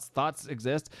 Thoughts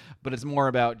exist, but it's more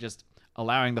about just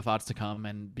allowing the thoughts to come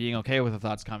and being okay with the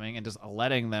thoughts coming and just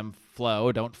letting them flow.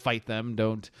 Don't fight them.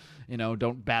 Don't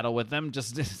battle with them.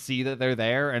 Just see that they're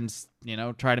there and,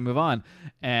 try to move on.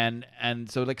 And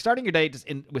so like starting your day just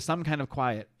with some kind of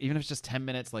quiet, even if it's just 10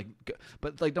 minutes,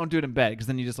 but like don't do it in bed because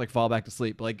then you just like fall back to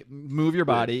sleep. Like move your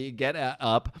body, get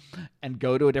up and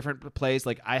go to a different place.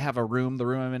 Like I have the room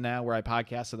I'm in now where I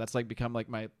podcast. So that's like become like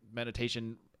my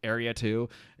meditation area too.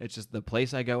 It's just the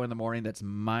place I go in the morning. That's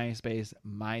my space,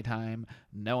 my time,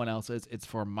 no one else's. It's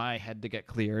for my head to get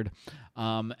cleared.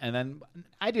 And then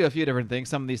I do a few different things.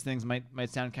 Some of these things might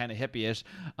sound kind of hippie-ish.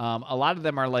 A lot of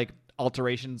them are like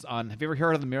alterations on, have you ever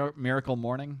heard of the Miracle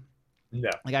Morning?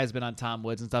 No. The guy's been on Tom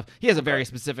Woods and stuff. He has a very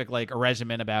specific like a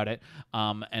regimen about it.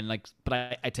 And like,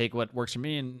 but I take what works for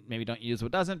me and maybe don't use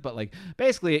what doesn't. But like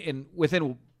basically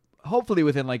hopefully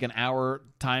within like an hour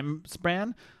time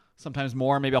span, sometimes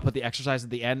more. Maybe I'll put the exercise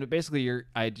at the end. But basically,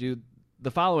 I do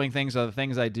the following things are the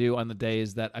things I do on the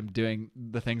days that I'm doing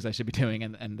the things I should be doing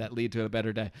and that lead to a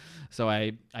better day. So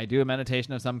I do a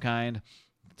meditation of some kind,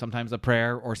 sometimes a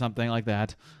prayer or something like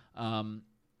that.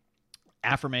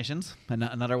 Affirmations,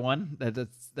 another one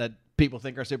that people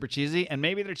think are super cheesy, and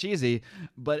maybe they're cheesy,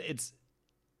 but it's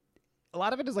a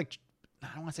lot of it is like, I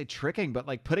don't want to say tricking, but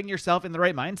like putting yourself in the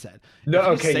right mindset. No,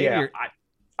 okay, yeah.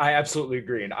 I absolutely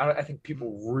agree. And I think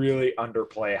people really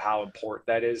underplay how important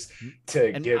that is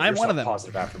to give yourself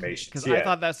positive affirmations. Because I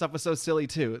thought that stuff was so silly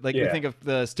too. Like we think of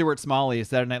the Stuart Smalley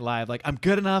Saturday Night Live, like I'm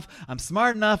good enough, I'm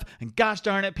smart enough, and gosh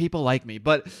darn it, people like me.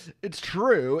 But it's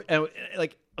true. And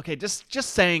like, okay, just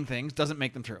saying things doesn't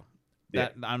make them true.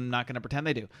 That I'm not going to pretend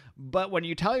they do. But when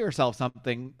you tell yourself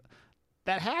something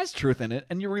that has truth in it,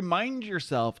 and you remind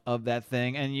yourself of that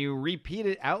thing, and you repeat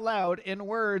it out loud in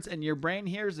words, and your brain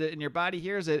hears it, and your body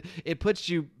hears it, it puts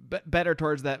you better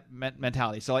towards that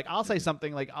mentality. So, like, I'll say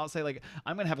something like, I'm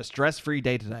going to have a stress-free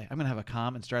day today. I'm going to have a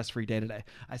calm and stress-free day today.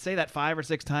 I say that 5 or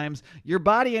 6 times. Your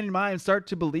body and your mind start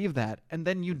to believe that, and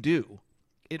then you do.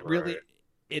 It really...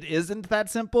 It isn't that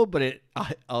simple, but it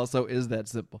also is that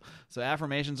simple. So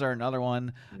affirmations are another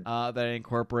one that I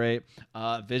incorporate.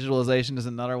 Visualization is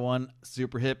another one,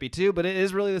 super hippie too, but it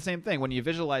is really the same thing. When you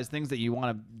visualize things that you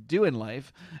want to do in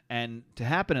life and to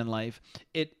happen in life,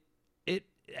 this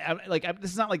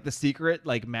is not like The Secret,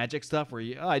 like magic stuff where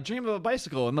I dream of a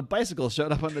bicycle and the bicycle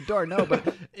showed up on the door. No,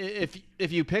 but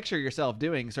if you picture yourself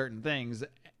doing certain things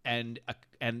and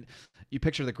you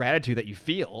picture the gratitude that you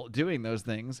feel doing those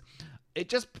things, it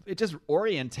just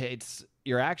orientates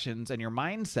your actions and your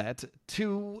mindset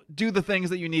to do the things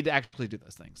that you need to actually do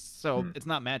those things. So it's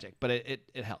not magic, but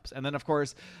it helps. And then of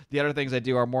course the other things I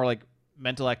do are more like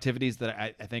mental activities that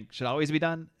I think should always be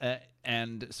done.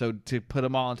 And so to put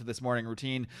them all into this morning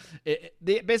routine,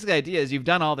 the basic idea is you've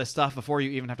done all this stuff before you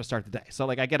even have to start the day. So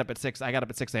like I got up at 6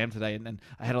 a.m. today, and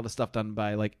I had all this stuff done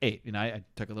by like 8. You know, I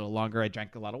took a little longer. I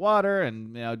drank a lot of water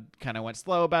and, you know, kind of went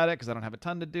slow about it because I don't have a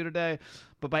ton to do today.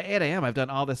 But by 8 a.m. I've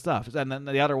done all this stuff. And then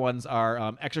the other ones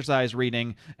are exercise,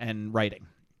 reading, and writing.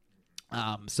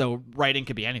 So writing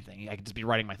could be anything. I could just be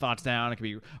writing my thoughts down. It could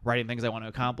be writing things I want to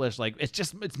accomplish. Like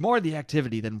it's more the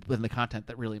activity than the content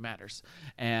that really matters.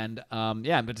 And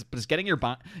but it's getting your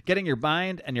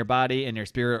mind and your body and your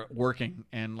spirit working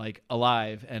and like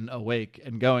alive and awake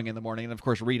and going in the morning. And of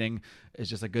course, reading is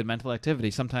just a good mental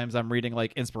activity. Sometimes I'm reading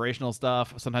like inspirational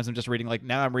stuff. Sometimes I'm just reading like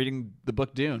now I'm reading the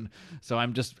book Dune. So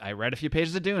I read a few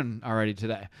pages of Dune already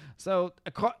today. So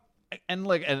and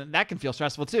that can feel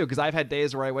stressful too, because I've had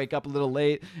days where I wake up a little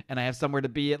late and I have somewhere to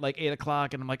be at like 8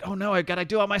 o'clock and I'm like, oh no, I've got to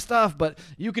do all my stuff. But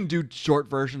you can do short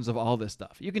versions of all this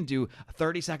stuff. You can do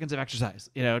 30 seconds of exercise,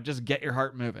 you know, just get your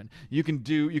heart moving. You can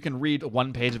read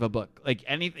 1 page of a book, like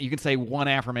anything. You can say 1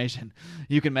 affirmation.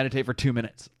 You can meditate for 2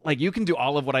 minutes. Like you can do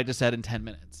all of what I just said in 10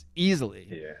 minutes easily.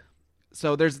 Yeah.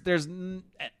 So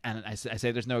and I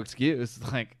say there's no excuse.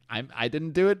 Like I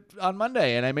didn't do it on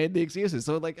Monday and I made the excuses.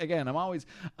 So like, again, I'm always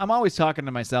talking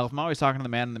to myself. I'm always talking to the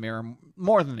man in the mirror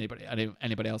more than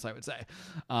anybody else, I would say.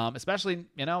 Especially,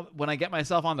 you know, when I get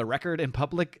myself on the record in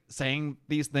public saying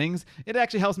these things, it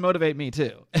actually helps motivate me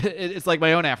too. It's like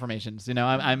my own affirmations. You know,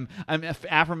 I'm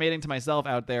affirmating to myself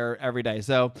out there every day.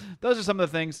 So those are some of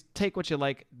the things. Take what you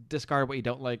like, discard what you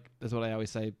don't like, is what I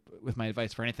always say with my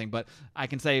advice for anything. But I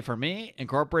can say for me,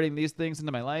 incorporating these things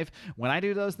into my life, when I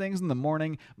do those things in the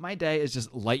morning, my day is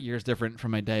just light years different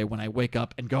from my day when I wake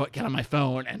up and go get on my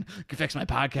phone and fix my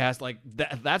podcast. Like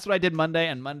that's what I did Monday,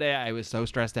 and Monday I was so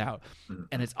stressed out.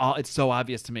 And it's so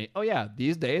obvious to me. Oh yeah,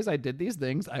 these days I did these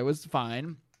things, I was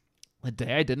fine. The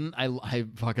day I didn't, I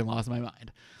fucking lost my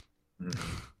mind.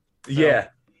 Yeah.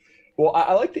 Well,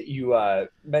 I like that you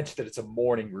mentioned that it's a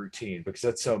morning routine, because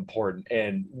that's so important.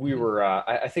 And we were,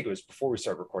 I think it was before we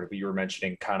started recording, but you were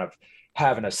mentioning kind of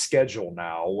having a schedule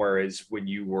now, whereas when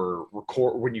you were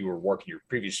working your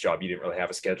previous job, you didn't really have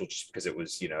a schedule, just because it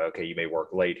was, you know, okay, you may work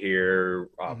late here,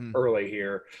 early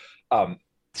here.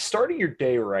 Starting your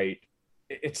day right,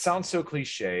 it sounds so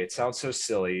cliche, it sounds so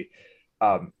silly,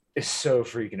 is so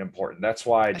freaking important. That's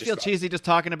why I feel cheesy just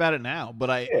talking about it now, but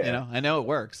I know it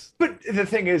works. But the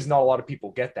thing is, not a lot of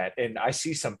people get that. And I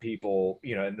see some people,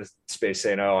 you know, in this space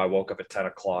saying, oh, I woke up at 10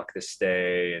 o'clock this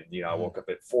day. And, you know, I woke up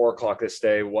at 4 o'clock this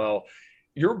day. Well,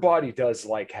 your body does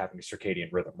like having a circadian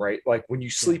rhythm, right? Like when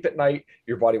you sleep at night,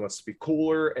 your body wants to be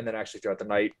cooler. And then actually throughout the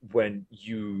night, when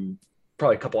you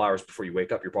probably a couple hours before you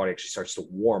wake up, your body actually starts to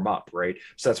warm up, right?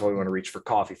 So that's why we want to reach for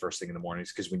coffee first thing in the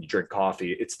mornings, because when you drink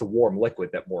coffee, it's the warm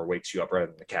liquid that more wakes you up rather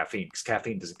than the caffeine, because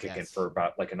caffeine doesn't kick in for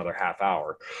about like another half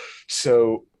hour.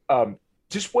 So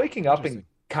just waking up and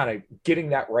kind of getting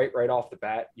that right off the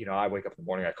bat. You know, I wake up in the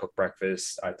morning, I cook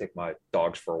breakfast, I take my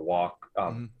dogs for a walk,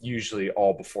 usually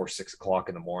all before 6 o'clock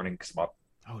in the morning, because I'm up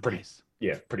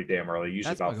pretty damn early.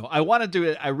 Usually I want to do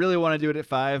it. I really want to do it at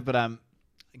 5, but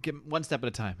get one step at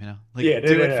a time, you know, like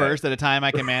do it first at a time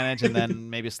I can manage, and then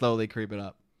maybe slowly creep it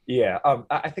up. Yeah.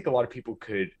 I think a lot of people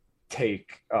could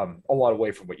take a lot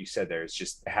away from what you said there. Is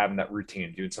just having that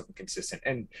routine, doing something consistent.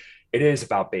 And it is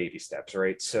about baby steps,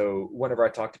 right? So whenever I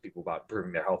talk to people about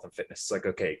improving their health and fitness, it's like,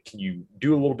 okay, can you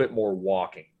do a little bit more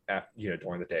walking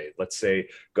during the day? Let's say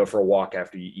go for a walk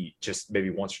after you eat, just maybe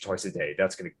once or twice a day.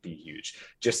 That's going to be huge.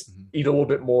 Just eat a little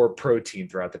bit more protein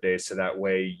throughout the day, so that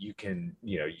way you can,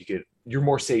 you're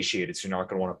more satiated, so you're not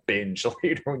going to want to binge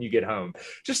later when you get home.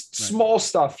 Just small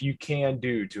stuff you can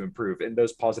do to improve. And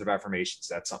those positive affirmations,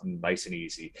 that's something nice and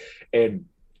easy. And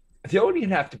they don't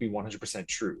even have to be 100%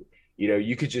 true. You know,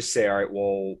 you could just say, all right,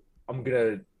 well, I'm going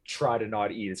to try to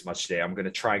not eat as much today. I'm going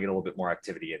to try and get a little bit more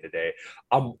activity in today.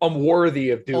 I'm worthy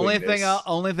of doing this.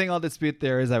 Only thing I'll dispute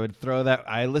there is I would throw that.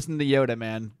 I listen to Yoda,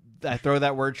 man. I throw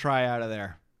that word "try" out of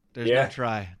there. There's no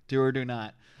try. Do or do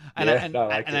not. And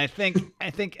I think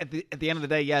at the end of the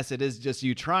day, yes, it is just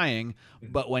you trying.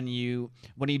 But when you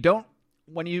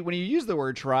use the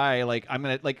word "try," like I'm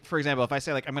gonna, like, for example, if I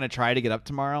say like I'm gonna try to get up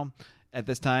tomorrow at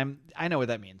this time, I know what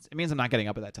that means. It means I'm not getting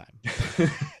up at that time.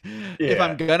 If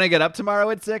I'm gonna get up tomorrow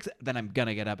at 6, then I'm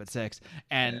gonna get up at 6.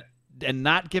 And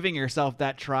not giving yourself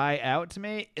that try out, to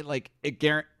me,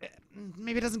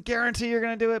 maybe it doesn't guarantee you're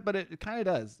gonna do it, but it kind of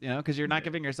does, you know, because you're not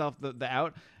giving yourself the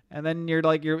out, and then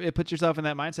it puts yourself in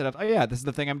that mindset of, oh yeah, this is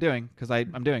the thing I'm doing because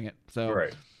I'm doing it. So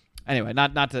Anyway,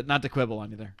 not to quibble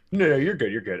on you there. No, you're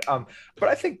good. You're good. But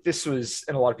I think this was,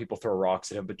 and a lot of people throw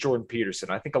rocks at him, but Jordan Peterson,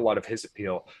 I think a lot of his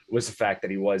appeal was the fact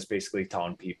that he was basically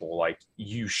telling people like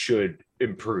you should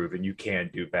improve and you can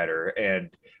do better.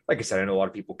 And like I said, I know a lot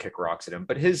of people kick rocks at him,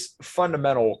 but his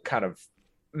fundamental kind of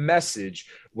message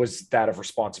was that of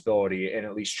responsibility and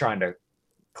at least trying to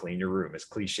clean your room, as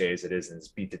cliche as it is and as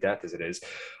beat to death as it is.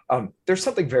 There's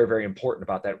something very, very important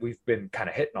about that. We've been kind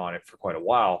of hitting on it for quite a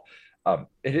while.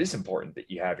 It is important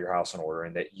that you have your house in order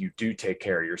and that you do take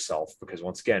care of yourself, because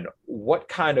once again, what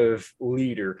kind of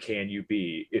leader can you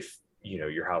be if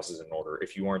your house is in order,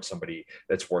 if you aren't somebody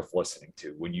that's worth listening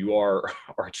to, when you are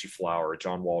Archie Flower,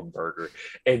 John Waldenberger,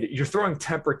 and you're throwing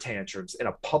temper tantrums in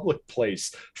a public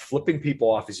place, flipping people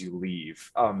off as you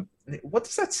leave? What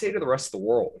does that say to the rest of the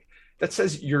world? That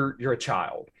says you're a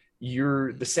child.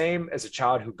 You're the same as a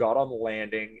child who got on the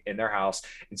landing in their house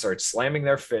and started slamming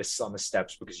their fists on the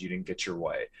steps because you didn't get your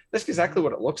way. That's exactly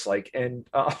what it looks like. And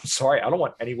I'm sorry, I don't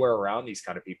want anywhere around these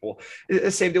kind of people. It's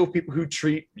the same deal with people who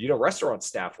treat, restaurant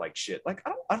staff like shit. Like,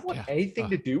 I don't want anything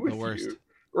to do with you.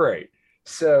 Right.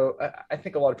 So I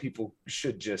think a lot of people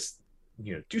should just,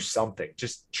 do something.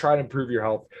 Just try to improve your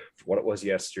health for what it was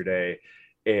yesterday.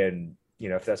 And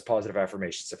if that's positive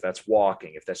affirmations, if that's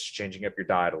walking, if that's changing up your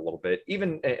diet a little bit,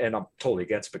 even, and I'm totally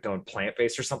against, but going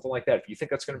plant-based or something like that, if you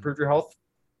think that's going to improve your health,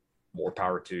 more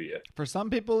power to you. For some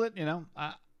people,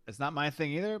 it's not my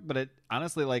thing either, but it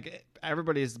honestly, like,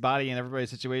 everybody's body and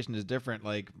everybody's situation is different.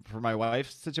 Like, for my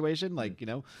wife's situation, like,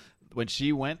 when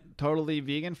she went totally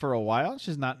vegan for a while,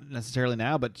 she's not necessarily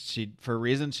now, but for a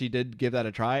reason, she did give that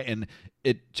a try, and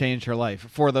it changed her life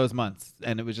for those months.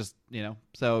 And it was just,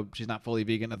 so she's not fully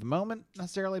vegan at the moment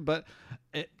necessarily, but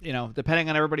it, depending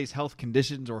on everybody's health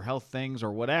conditions or health things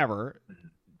or whatever,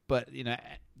 but I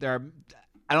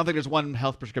don't think there's one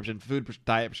health prescription,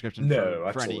 diet prescription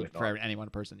for any one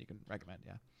person you can recommend.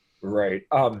 Yeah. Right.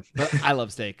 But I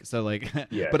love steak. So like,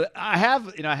 yeah. But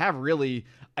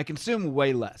I consume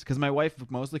way less because my wife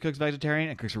mostly cooks vegetarian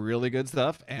and cooks really good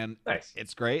stuff, and nice.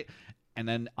 It's great. And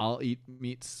then I'll eat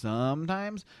meat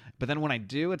sometimes, but then when I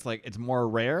do, it's like, it's more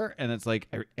rare, and it's like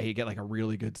I get like a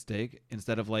really good steak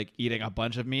instead of like eating a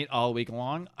bunch of meat all week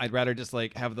long. I'd rather just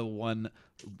like have the one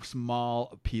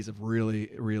small piece of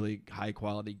really, really high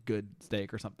quality good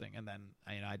steak or something, and then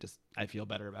I feel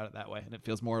better about it that way, and it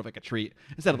feels more of like a treat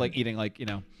instead of like eating like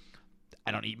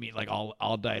I don't eat meat like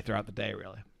all day throughout the day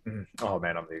really. Oh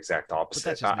man, I'm the exact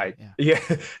opposite. No. And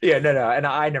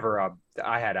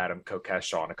I had Adam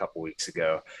Kokesh on a couple weeks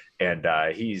ago, and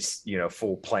he's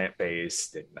full plant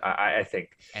based, and I think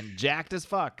and jacked as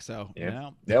fuck. So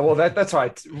yeah. Well, that's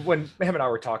why when him and I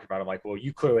were talking about it, I'm like, well,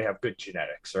 you clearly have good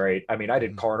genetics, right? I mean, I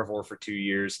did carnivore for 2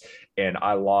 years, and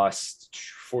I lost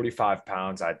 45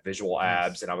 pounds. I had visual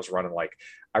abs, and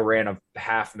I ran a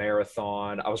half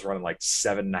marathon. I was running like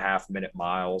 7.5 minute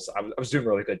miles. I was doing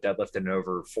really good deadlifting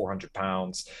over 400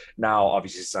 pounds. Now,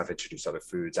 obviously, since I've introduced other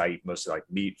foods, I eat mostly like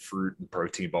meat, fruit, and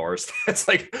protein bars. That's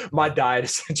like my diet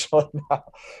essentially now,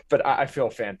 but I feel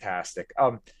fantastic.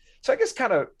 So I guess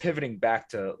kind of pivoting back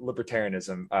to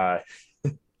libertarianism,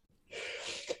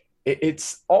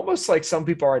 it's almost like some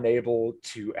people are unable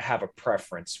to have a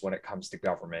preference when it comes to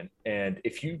government. And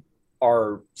if you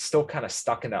are still kind of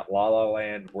stuck in that la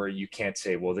land where you can't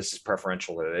say, well, this is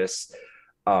preferential to this.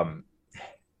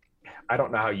 I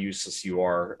don't know how useless you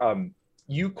are.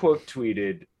 You quote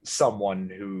tweeted someone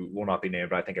who will not be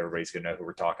named, but I think everybody's going to know who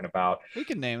we're talking about. We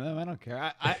can name them. I don't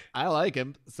care. I like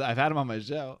him. So I've had him on my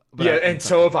show. Yeah. And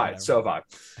so have I.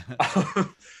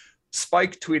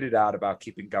 Spike tweeted out about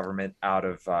keeping government out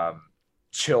of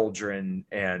children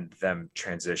and them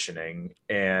transitioning.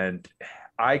 And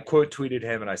I quote tweeted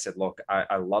him and I said, look,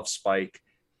 I love Spike,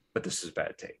 but this is a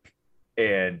bad take.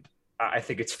 And I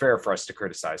think it's fair for us to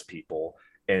criticize people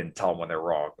and tell them when they're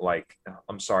wrong. Like,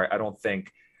 I'm sorry, I don't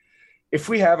think if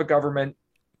we have a government,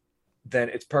 then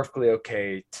it's perfectly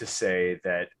okay to say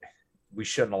that we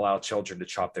shouldn't allow children to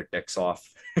chop their dicks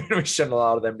off. We shouldn't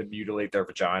allow them to mutilate their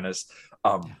vaginas.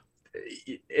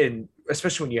 And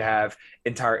especially when you have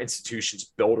entire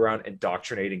institutions built around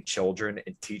indoctrinating children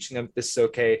and teaching them this is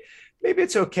okay. Maybe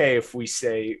it's okay if we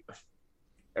say,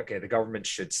 okay, the government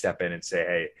should step in and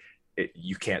say, hey,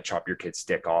 you can't chop your kid's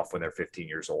dick off when they're 15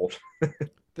 years old.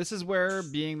 This is where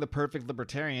being the perfect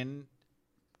libertarian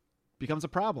becomes a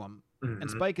problem. Mm-hmm.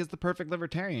 And Spike is the perfect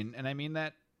libertarian. And I mean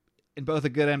that in both a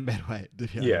good and bad way, to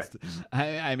be honest.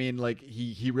 I mean, like,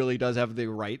 he really does have the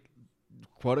right,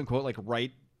 quote unquote, like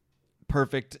right,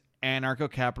 perfect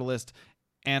anarcho-capitalist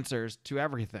answers to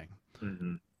everything.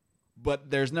 Mm-hmm.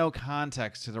 But there's no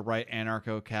context to the right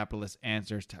anarcho-capitalist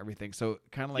answers to everything. So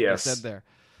kind of like you said there,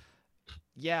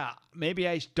 yeah, maybe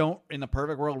I don't, in a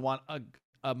perfect world, want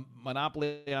a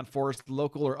monopoly on force,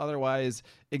 local or otherwise,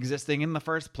 existing in the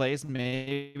first place.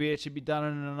 Maybe it should be done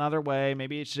in another way.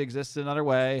 Maybe it should exist another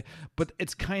way. But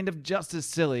it's kind of just as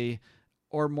silly,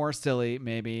 or more silly,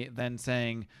 maybe, than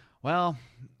saying, well,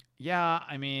 yeah,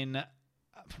 I mean,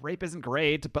 rape isn't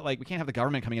great, but like we can't have the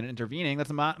government coming in and intervening. That's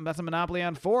a monopoly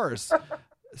on force.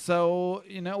 So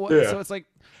you know what? Yeah. So it's like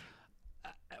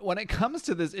when it comes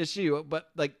to this issue, but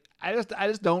like I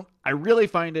just don't. I really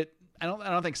find it. I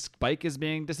don't think Spike is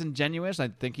being disingenuous. I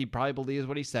think he probably believes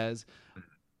what he says.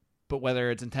 But whether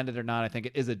it's intended or not, I think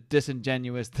it is a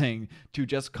disingenuous thing to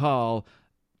just call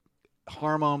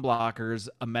hormone blockers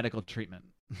a medical treatment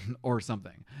or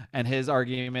something. And his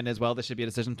argument is, well, this should be a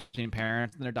decision between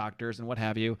parents and their doctors and what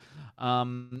have you. I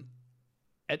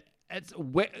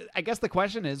guess the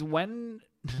question is when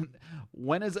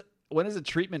is a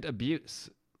treatment abuse?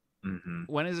 Mm-hmm.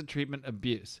 When is a treatment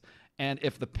abuse? And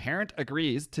if the parent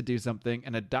agrees to do something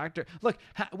and a doctor, look,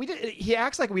 he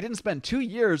acts like we didn't spend 2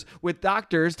 years with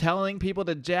doctors telling people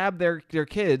to jab their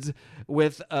kids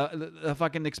with a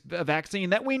fucking vaccine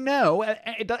that we know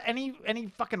any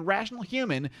fucking rational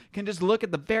human can just look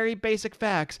at the very basic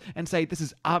facts and say this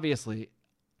is obviously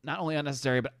not only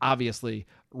unnecessary but obviously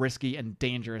risky and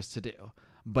dangerous to do.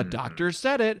 But doctors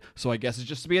said it, so I guess it's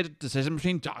just to be a decision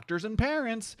between doctors and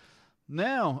parents.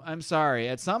 No, I'm sorry.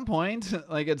 At some point,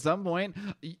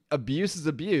 abuse is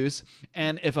abuse.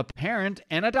 And if a parent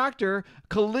and a doctor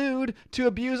collude to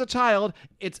abuse a child,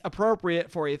 it's appropriate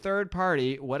for a third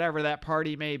party, whatever that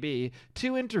party may be,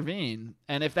 to intervene.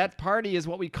 And if that party is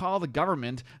what we call the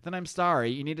government, then I'm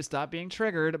sorry. You need to stop being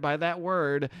triggered by that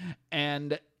word.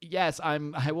 And yes, I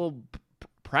will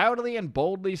proudly and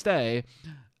boldly say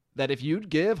that if you'd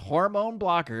give hormone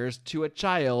blockers to a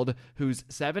child who's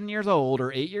 7 years old or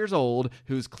 8 years old,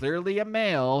 who's clearly a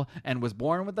male and was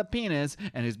born with a penis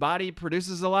and whose body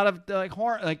produces a lot of like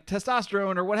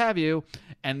testosterone or what have you,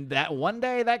 and that one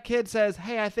day that kid says,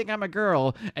 hey, I think I'm a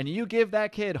girl, and you give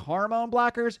that kid hormone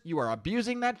blockers, you are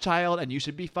abusing that child and you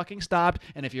should be fucking stopped.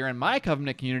 And if you're in my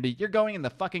covenant community, you're going in the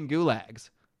fucking gulags.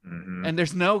 Mm-hmm. And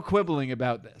there's no quibbling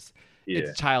about this. Yeah.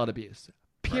 It's child abuse.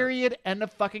 Period. End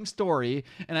of fucking story.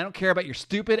 And I don't care about your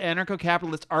stupid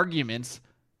anarcho-capitalist arguments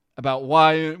about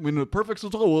why, when the perfect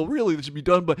world, well, really, this should be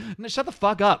done. But no, shut the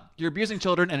fuck up. You're abusing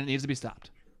children, and it needs to be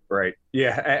stopped. Right.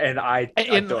 Yeah.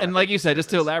 And like you said, just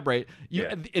to elaborate,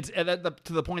 it's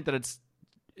to the point that it's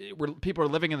where people are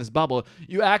living in this bubble.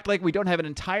 You act like we don't have an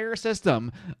entire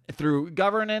system through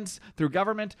governance, through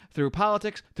government, through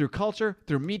politics, through culture,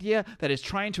 through media that is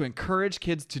trying to encourage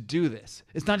kids to do this.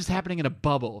 It's not just happening in a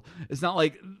bubble. It's not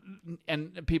like,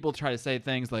 and people try to say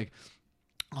things like,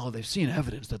 oh, they've seen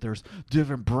evidence that there's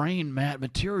different brain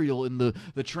material in the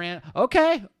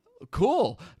Okay,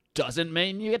 cool. Doesn't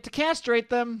mean you get to castrate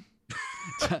them.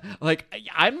 Like,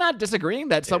 I'm not disagreeing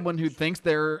that someone who thinks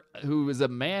who is a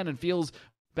man and feels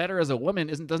better as a woman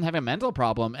doesn't have a mental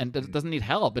problem and doesn't need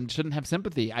help and shouldn't have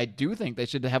sympathy. I do think they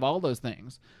should have all those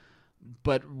things,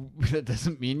 but that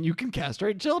doesn't mean you can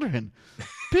castrate children.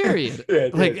 Period.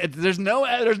 There's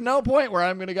no point where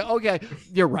I'm gonna go, okay,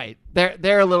 you're right.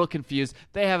 They're a little confused.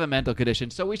 They have a mental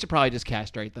condition, so we should probably just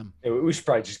castrate them. We should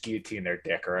probably just guillotine their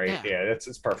dick, right? Yeah,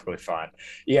 it's perfectly fine.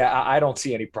 Yeah, I don't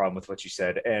see any problem with what you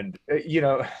said. And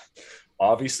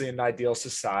obviously in an ideal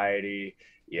society,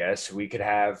 yes, we could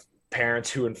have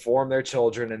parents who inform their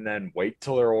children and then wait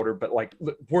till they're older, but like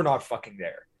we're not fucking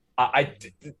there.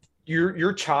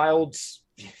 Your child's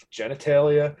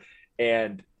genitalia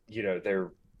and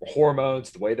their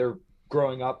hormones, the way they're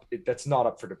growing up, that's not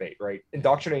up for debate, right?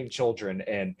 Indoctrinating children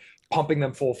and pumping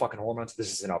them full of fucking hormones,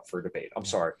 this isn't up for debate. I'm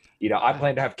sorry. I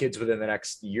plan to have kids within the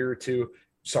next year or two.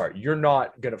 Sorry, you're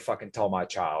not gonna fucking tell my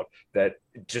child that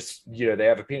just they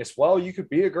have a penis. Well, you could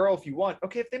be a girl if you want.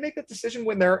 Okay, if they make that decision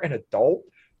when they're an adult,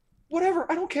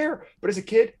 whatever, I don't care. But as a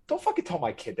kid, don't fucking tell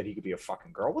my kid that he could be a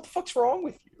fucking girl. What the fuck's wrong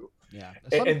with you? Yeah.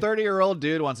 If some 30-year-old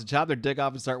dude wants to chop their dick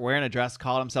off and start wearing a dress,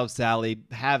 call himself Sally,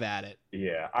 have at it.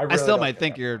 Yeah. I still might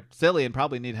think you're silly and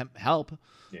probably need help.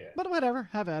 Yeah. But whatever,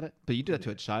 have at it. But you do that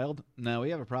to a child? No, we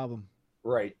have a problem.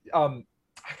 Right.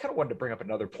 I kind of wanted to bring up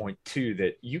another point too,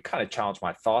 that you kind of challenged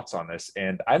my thoughts on this,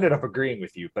 and I ended up agreeing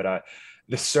with you, but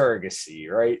the surrogacy,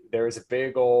 right? There was a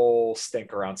big old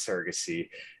stink around surrogacy.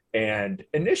 And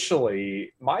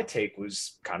initially, my take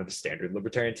was kind of the standard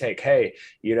libertarian take. Hey,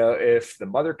 if the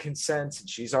mother consents and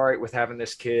she's all right with having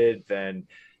this kid, then,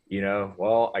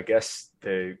 well, I guess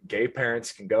the gay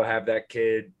parents can go have that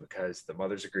kid because the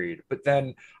mother's agreed. But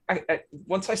then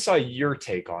once I saw your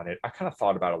take on it, I kind of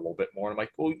thought about it a little bit more. And I'm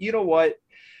like, well, you know what?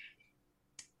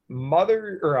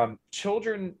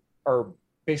 Children are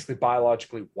basically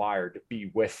biologically wired to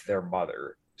be with their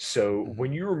mother. So Mm-hmm.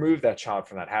 when you remove that child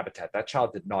from that habitat, that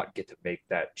child did not get to make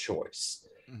that choice.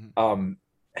 Mm-hmm.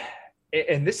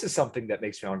 And this is something that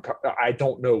makes me I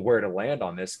don't know where to land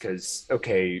on this because,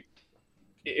 okay,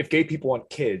 if gay people want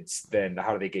kids, then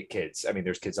how do they get kids? I mean,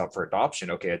 there's kids up for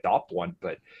adoption. Okay, adopt one.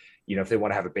 But, if they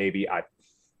want to have a baby,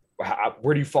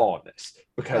 where do you fall on this?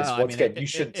 Because Well, I once mean, again, you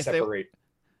shouldn't if separate.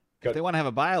 if they want to have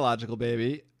a biological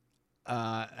baby,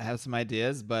 I have some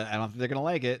ideas, but I don't think they're gonna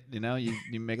like it.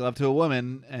 You make love to a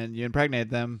woman and you impregnate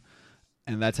them,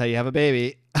 and that's how you have a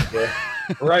baby. Yeah.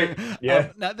 Right.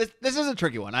 Yeah. Now this is a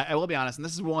tricky one. I will be honest, and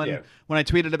this is one Yeah. when I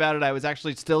tweeted about it, I was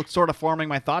actually still sort of forming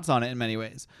my thoughts on it in many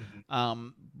ways.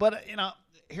 But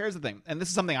here's the thing, and this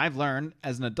is something I've learned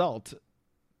as an adult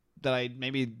that I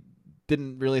maybe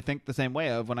didn't really think the same way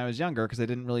of when I was younger because I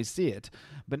didn't really see it,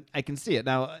 but I can see it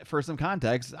now. For some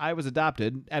context, I was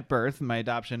adopted at birth. My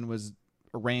adoption was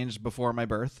arranged before my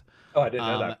birth. Oh, I didn't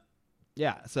know that.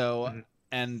 Yeah, so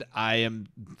and I am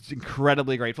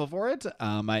incredibly grateful for it.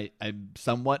 I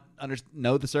somewhat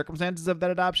know the circumstances of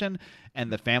that adoption, and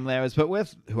the family I was put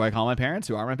with, who I call my parents,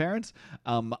 who are my parents,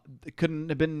 couldn't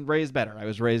have been raised better. I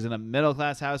was raised in a middle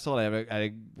class household.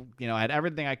 I had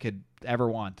everything I could ever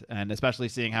want, and especially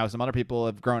seeing how some other people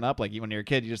have grown up. Like when you're a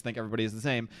kid, you just think everybody is the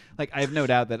same. Like I have no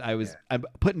doubt that I'm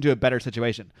put into a better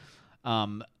situation.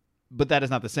 But that is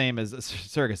not the same as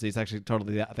surrogacy. It's actually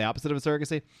totally the opposite of a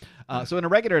surrogacy. So in a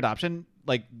regular adoption,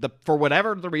 like for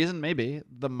whatever the reason may be,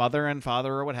 the mother and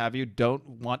father or what have you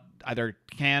either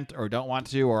can't or don't want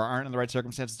to or aren't in the right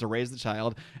circumstances to raise the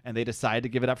child, and they decide to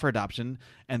give it up for adoption.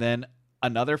 And then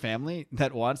another family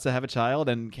that wants to have a child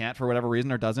and can't for whatever reason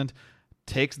or doesn't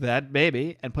takes that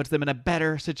baby and puts them in a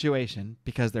better situation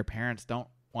because their parents don't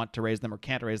want to raise them or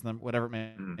can't raise them, whatever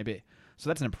it may be. So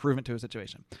that's an improvement to a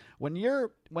situation. When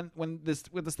this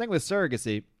thing with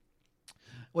surrogacy,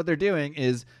 what they're doing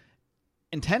is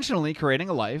intentionally creating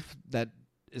a life that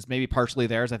is maybe partially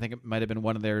theirs. I think it might have been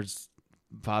one of theirs.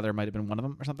 Father might have been one of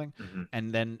them or something.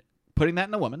 And then putting that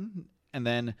in a woman. And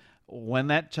then when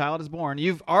that child is born,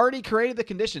 you've already created the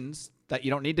conditions that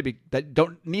don't need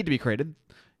to be created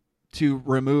to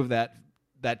remove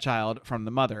that child from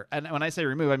the mother. And when I say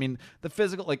remove, I mean the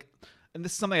physical, like. And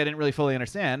this is something I didn't really fully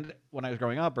understand when I was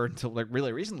growing up or until like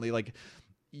really recently, like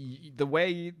the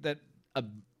way that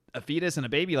a fetus and a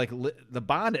baby, like the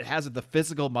bond it has with the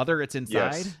physical mother it's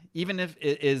inside, even if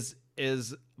it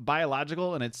is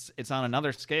biological and it's on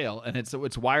another scale and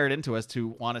it's wired into us to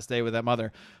want to stay with that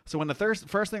mother. So when the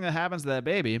first thing that happens to that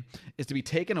baby is to be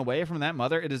taken away from that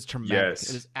mother, it is traumatic. Yes.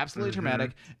 It is absolutely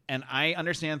traumatic. And I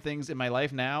understand things in my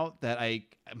life now that I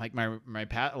like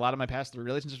a lot of my past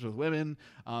relationships with women,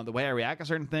 the way I react to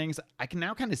certain things, I can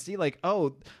now kind of see like,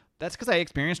 oh, that's because I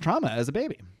experienced trauma as a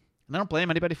baby. And I don't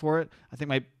blame anybody for it. I think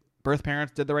my birth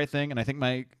parents did the right thing, and I think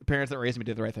my parents that raised me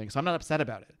did the right thing. So I'm not upset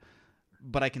about it.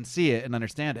 But I can see it and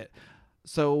understand it.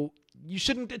 So you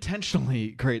shouldn't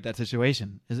intentionally create that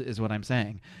situation is what I'm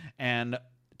saying. And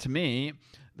to me,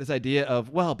 this idea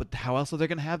of, well, but how else are they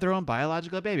going to have their own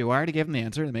biological baby? Well, I already gave them the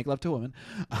answer to make love to a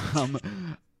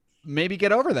woman. Maybe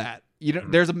get over that.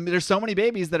 There's so many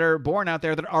babies that are born out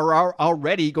there that are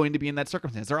already going to be in that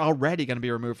circumstance. They're already going to be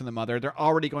removed from the mother. They're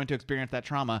already going to experience that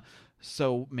trauma.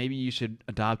 So maybe you should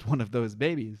adopt one of those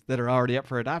babies that are already up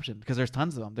for adoption because there's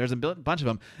tons of them. There's a bunch of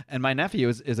them. And my nephew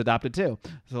is adopted too.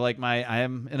 So like I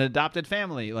am an adopted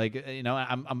family. Like,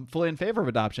 I'm fully in favor of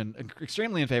adoption,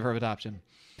 extremely in favor of adoption.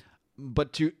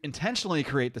 But to intentionally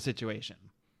create the situation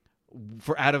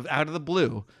for out of the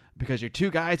blue because you're two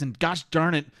guys and gosh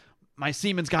darn it, my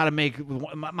semen's got to make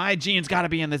my genes got to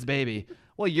be in this baby.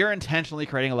 Well, you're intentionally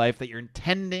creating a life that you're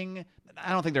intending.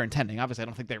 I don't think they're intending. Obviously, I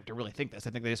don't think they really think this.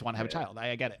 I think they just want to have a child.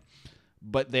 I get it.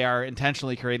 But they are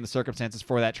intentionally creating the circumstances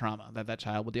for that trauma that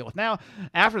child will deal with. Now,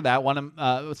 after that, one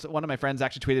of my friends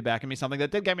actually tweeted back at me something that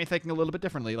did get me thinking a little bit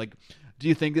differently. Like, do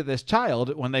you think that this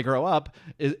child, when they grow up,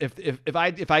 if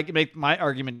I make my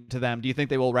argument to them, do you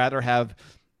think they will rather have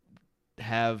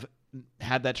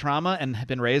had that trauma and have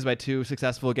been raised by two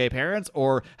successful gay parents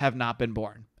or have not been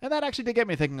born? And that actually did get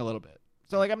me thinking a little bit.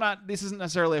 So like this isn't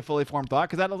necessarily a fully formed thought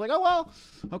because I was like, oh, well,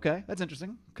 okay, that's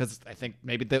interesting. Because I think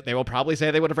maybe they will probably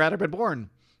say they would have rather been born.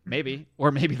 Maybe.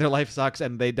 Or maybe their life sucks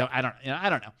and they don't, I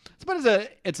don't know. But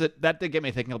that did get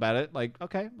me thinking about it. Like,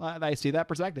 okay, well, I see that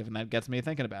perspective and that gets me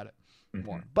thinking about it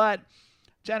more. But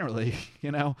generally,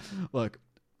 look,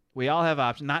 we all have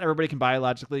options. Not everybody can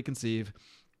biologically conceive.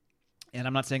 And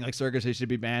I'm not saying like surrogacy should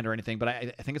be banned or anything, but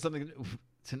I think it's something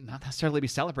to not necessarily be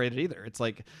celebrated either. It's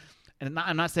like, and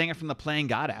I'm not saying it from the playing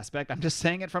God aspect. I'm just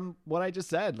saying it from what I just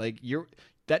said. Like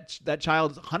that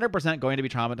child's 100% going to be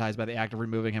traumatized by the act of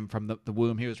removing him from the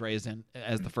womb he was raised in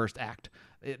as the first act.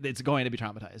 It's going to be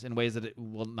traumatized in ways that it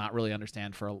will not really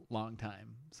understand for a long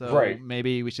time. So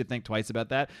maybe we should think twice about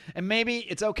that. And maybe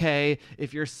it's okay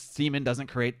if your semen doesn't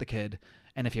create the kid.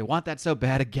 And if you want that so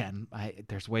bad, again,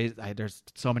 there's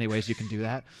so many ways you can do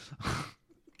that.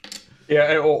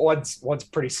 Yeah, one's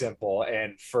pretty simple,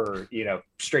 and for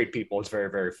straight people, it's very,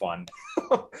 very fun.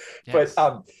 Yes.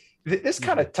 But this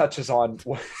kind of touches on.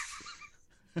 Most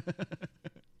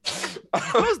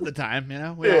of the time,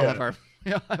 we all have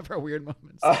our weird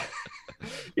moments.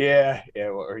 Yeah.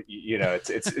 Or,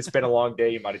 it's been a long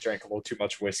day. You might have drank a little too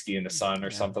much whiskey in the sun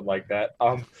or something like that.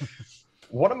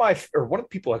 One of the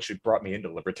people actually brought me into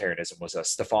libertarianism was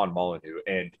Stefan Molyneux,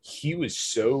 and he was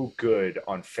so good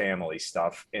on family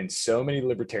stuff, and so many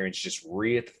libertarians just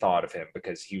read the thought of him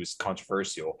because he was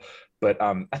controversial. But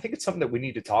I think it's something that we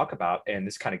need to talk about, and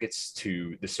this kind of gets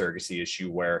to the surrogacy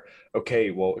issue where,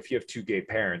 okay, well, if you have two gay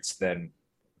parents, then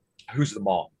who's the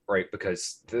mom, right?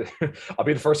 Because I'll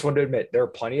be the first one to admit there are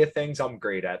plenty of things I'm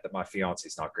great at that my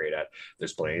fiance's not great at.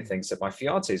 There's plenty of things that my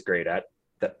fiance is great at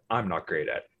that I'm not great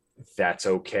at. That's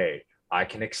okay. I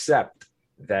can accept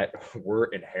that we're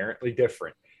inherently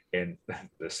different. And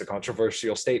this is a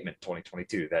controversial statement,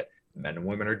 2022, that men and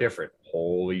women are different.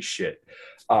 Holy shit.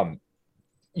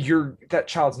 That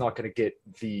child's not going to get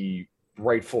the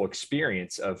rightful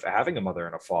experience of having a mother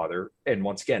and a father. And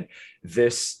once again,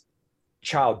 this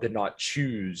child did not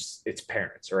choose its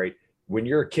parents, right? When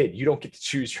you're a kid, you don't get to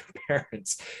choose your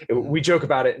parents. We joke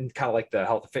about it in kind of like the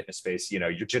health and fitness space.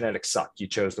 Your genetics suck. You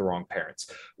chose the wrong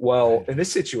parents. Well, in this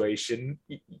situation,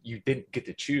 you didn't get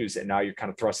to choose, and now you're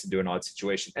kind of thrust into an odd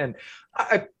situation. And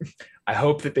I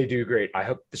hope that they do great. I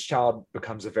hope this child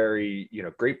becomes a very,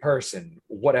 great person,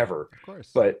 whatever. Of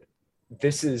course. But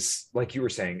this is, like you were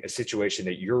saying, a situation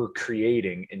that you're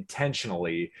creating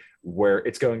intentionally where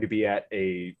it's going to be at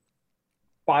a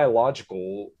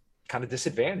biological kind of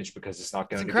disadvantage because it's not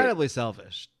going to. It's incredibly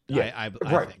selfish. Yeah, I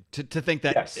think to think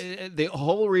that the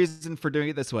whole reason for doing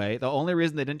it this way, the only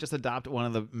reason they didn't just adopt one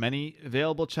of the many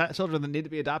available children that need to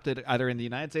be adopted either in the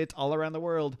United States, all around the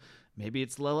world, maybe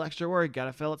it's a little extra work. Got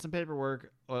to fill out some paperwork.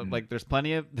 Like there's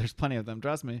plenty of them.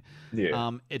 Trust me.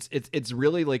 Yeah. It's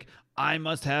really like I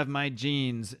must have my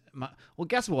genes. Well,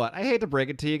 guess what? I hate to break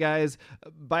it to you guys.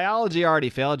 Biology already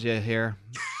failed you here.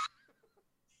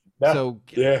 No. So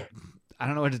yeah. I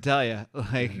don't know what to tell you.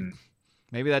 Like,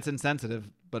 maybe that's insensitive,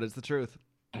 but it's the truth.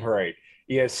 Right.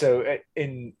 Yeah. So,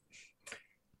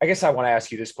 I guess I want to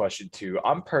ask you this question too.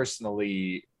 I'm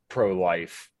personally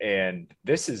pro-life, and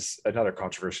this is another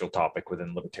controversial topic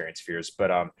within libertarian spheres,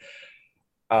 but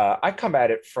I come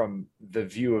at it from the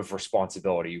view of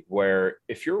responsibility, where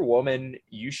if you're a woman,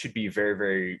 you should be very,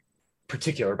 very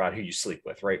particular about who you sleep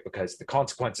with, right? Because the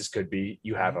consequences could be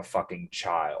you have a fucking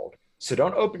child. So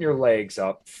don't open your legs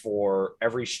up for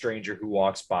every stranger who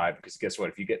walks by, because guess what?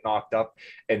 If you get knocked up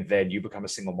and then you become a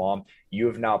single mom, you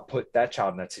have now put that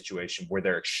child in that situation where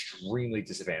they're extremely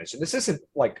disadvantaged. And this isn't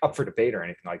like up for debate or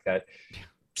anything like that.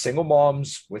 Single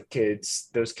moms with kids,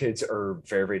 those kids are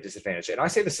very, very disadvantaged. And I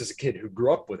say this as a kid who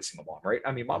grew up with a single mom, right?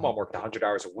 I mean, my mom worked 100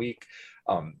 hours a week.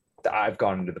 I've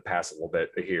gone into the past a little bit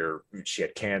here. She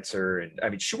had cancer, and I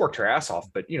mean, she worked her ass off,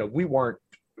 but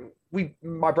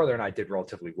my brother and I did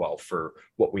relatively well for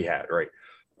what we had, right?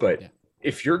 But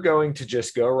if you're going to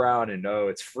just go around and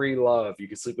it's free love, you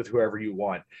can sleep with whoever you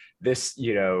want, this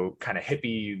kind of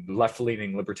hippie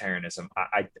left-leaning libertarianism,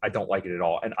 I don't like it at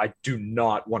all. And I do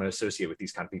not want to associate with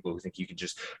these kind of people who think you can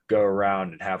just go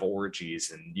around and have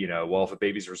orgies and if a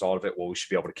baby's a result of it, well, we should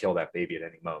be able to kill that baby at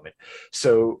any moment.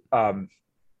 So I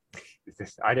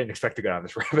didn't expect to go down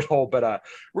this rabbit hole, but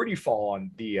where do you fall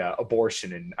on the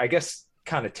abortion, and I guess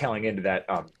kind of tailing into that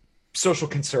social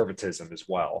conservatism as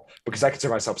well, because I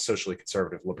consider myself a socially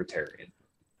conservative libertarian.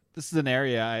 This is an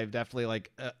area I've definitely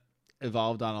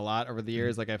evolved on a lot over the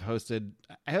years. Like I hosted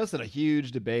a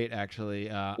huge debate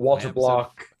actually. Walter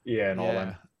Block, and all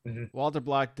that. Mm-hmm. Walter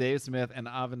Block, Dave Smith, and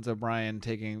Avens O'Brien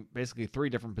taking basically 3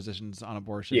 different positions on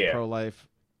abortion: pro-life,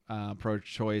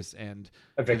 pro-choice, and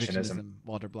evictionism.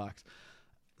 Walter Block's.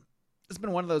 It's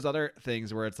been one of those other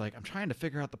things where it's like I'm trying to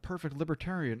figure out the perfect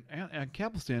libertarian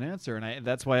Capelstein answer, and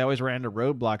that's why I always ran into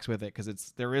roadblocks with it, because it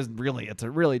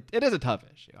is a tough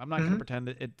issue. I'm not going to pretend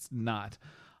it's not,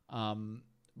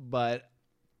 but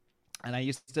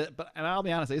I'll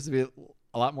be honest, I used to be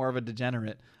a lot lot more of a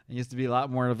degenerate. I used to be a lot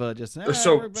more of a just so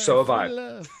have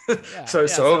I. So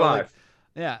have I.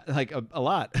 Yeah, like a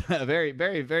lot, very,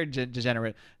 very, very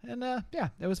degenerate, and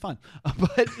it was fun.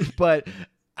 But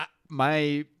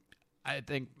I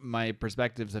think my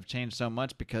perspectives have changed so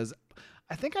much because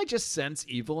I think I just sense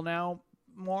evil now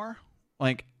more.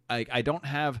 Like I don't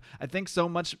have. I think so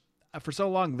much for so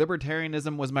long.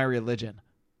 Libertarianism was my religion.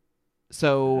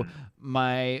 So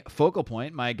my focal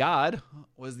point, my God,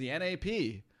 was the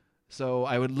NAP. So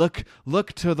I would look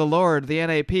to the Lord, the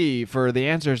NAP, for the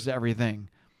answers to everything.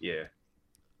 Yeah.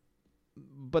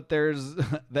 But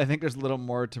I think there's a little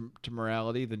more to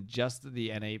morality than just the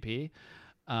NAP.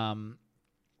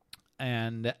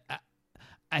 And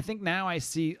I think now I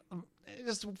see,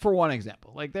 just for one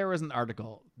example, like there was an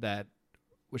article that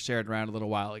was shared around a little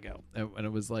while ago, and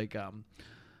it was like,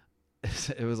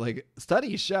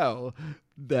 studies show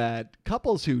that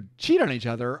couples who cheat on each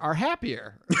other are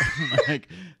happier. And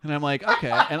I'm like,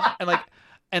 okay,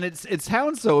 and it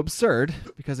sounds so absurd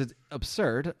because it's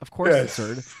absurd. Of course, it's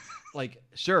absurd. Like,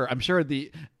 sure, I'm sure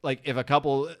if a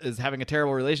couple is having a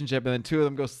terrible relationship and then two of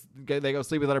them go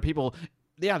sleep with other people,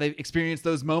 yeah, they experience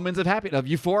those moments of happiness, of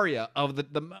euphoria, of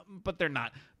but they're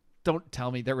not. Don't tell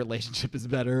me their relationship is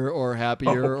better or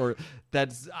happier, or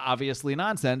that's obviously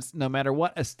nonsense. No matter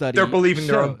what a study, they're believing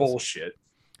shows. Their own bullshit.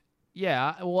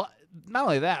 Yeah, well, not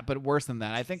only that, but worse than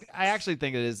that. I actually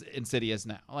think it is insidious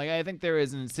now. Like, I think there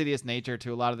is an insidious nature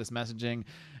to a lot of this messaging,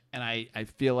 and I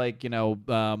feel like,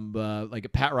 like a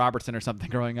Pat Robertson or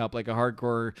something growing up, like a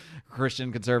hardcore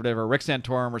Christian conservative, or Rick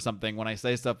Santorum or something, when I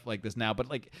say stuff like this now. But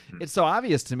like, it's so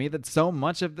obvious to me that so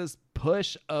much of this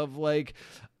push of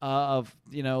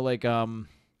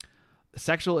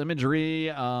sexual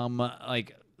imagery,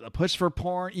 like a push for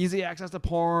porn, easy access to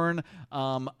porn,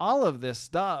 all of this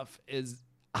stuff is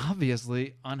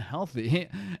obviously unhealthy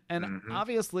and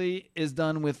obviously is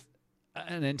done with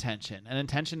an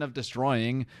intention of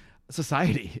destroying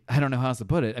society. I don't know how else to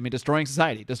put it. I mean, destroying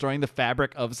society, destroying the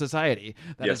fabric of society.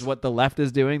 That is what the left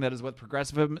is doing. That is what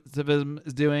progressivism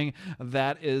is doing.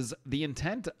 That is the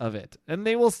intent of it. And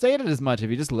they will state it as much if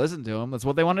you just listen to them. That's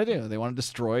what they want to do. They want to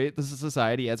destroy the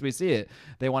society as we see it.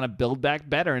 They want to build back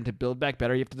better. And to build back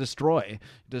better, you have to destroy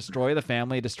the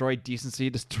family, destroy decency,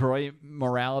 destroy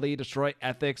morality, destroy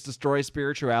ethics, destroy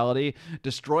spirituality,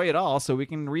 destroy it all so we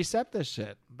can reset this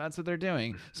shit. That's what they're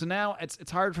doing. So now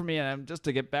it's hard for me, and I'm just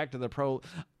to get back to the pro.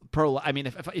 I mean,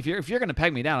 if you're going to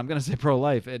peg me down, I'm going to say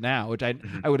pro-life now, which I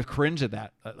would have cringed at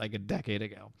that like a decade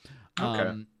ago.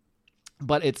 Okay.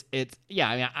 But it's yeah.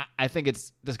 I mean, I think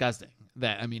it's disgusting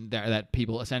that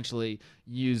people essentially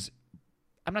use.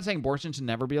 I'm not saying abortion should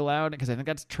never be allowed, because I think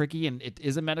that's tricky and it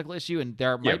is a medical issue, and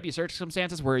there might be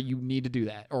circumstances where you need to do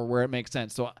that or where it makes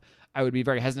sense. So I would be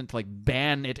very hesitant to like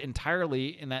ban it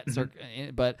entirely in that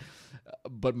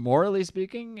but morally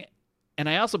speaking, and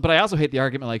I also hate the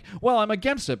argument like, well, I'm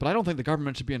against it, but I don't think the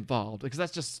government should be involved, because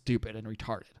that's just stupid and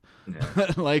retarded.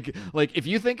 Yeah. like if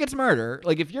you think it's murder,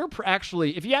 like if you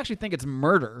actually think it's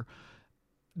murder,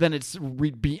 then it's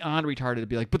beyond retarded to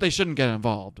be like, but they shouldn't get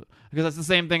involved, because that's the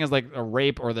same thing as like a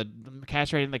rape or the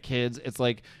castrating the kids. It's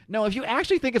like, no, if you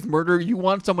actually think it's murder, you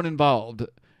want someone involved,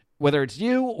 whether it's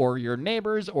you or your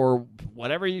neighbors or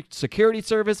whatever, security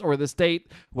service or the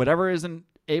state, whatever isn't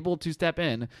able to step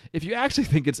in. If you actually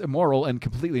think it's immoral and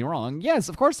completely wrong, yes,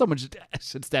 of course someone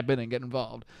should step in and get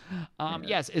involved.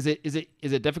 Yes, is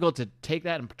it difficult to take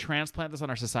that and transplant this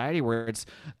on our society, where it's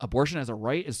abortion as a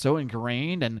right is so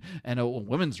ingrained, and a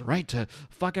woman's right to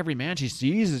fuck every man she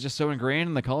sees is just so ingrained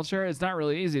in the culture? It's not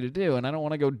really easy to do, and I don't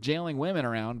want to go jailing women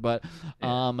around, but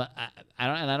I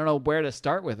don't know where to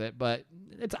start with it, but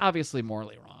it's obviously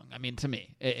morally wrong. I mean, to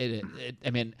me, I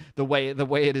mean, the way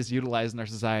it is utilized in our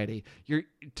society,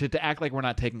 to act like we're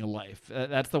not taking a life.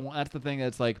 That's the thing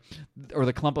that's like, or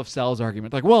the clump of cells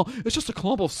argument. Like, well, it's just a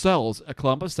clump of cells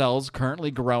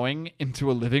currently growing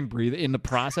into a living, in the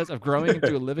process of growing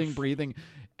into a living, breathing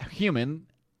human.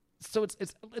 So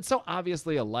it's so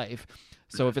obviously a life.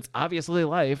 So if it's obviously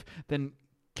life, then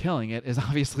killing it is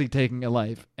obviously taking a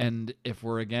life. And if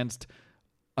we're against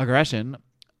aggression,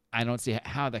 I don't see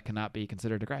how that cannot be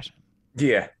considered aggression.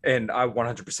 Yeah, and I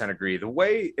 100% agree. The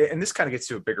way, and this kind of gets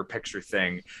to a bigger picture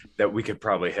thing that we could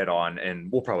probably hit on, and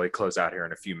we'll probably close out here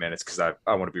in a few minutes, because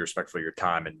I want to be respectful of your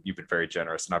time, and you've been very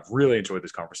generous, and I've really enjoyed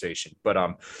this conversation. But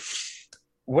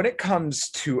when it comes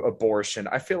to abortion,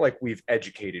 I feel like we've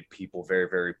educated people very,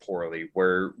 very poorly,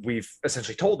 where we've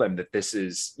essentially told them that this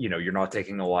is, you're not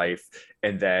taking a life,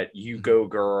 and that you go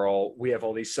girl. We have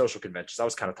all these social conventions. I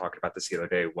was kind of talking about this the other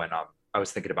day when I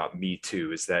was thinking about Me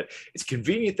Too, is that it's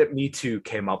convenient that Me Too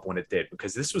came up when it did,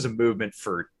 because this was a movement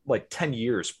for like 10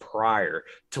 years prior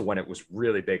to when it was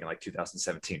really big in like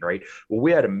 2017, right? Well,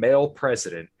 we had a male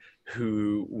president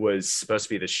who was supposed to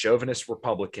be the chauvinist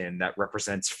Republican that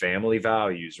represents family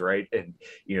values, right? And,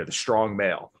 the strong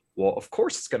male. Well, of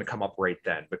course it's going to come up right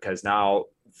then, because now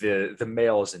the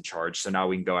male is in charge, so now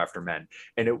we can go after men.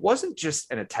 And it wasn't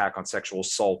just an attack on sexual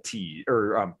assaultee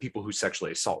or people who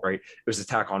sexually assault, right? It was an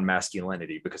attack on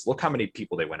masculinity, because look how many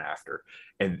people they went after,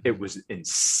 and it was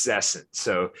incessant.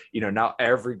 So now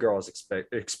every girl has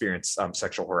experienced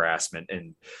sexual harassment,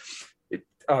 and it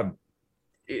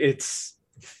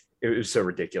was so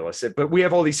ridiculous. But we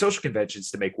have all these social conventions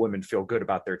to make women feel good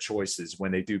about their choices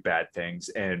when they do bad things,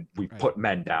 and we put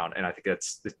men down. And I think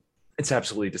it's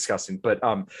absolutely disgusting. But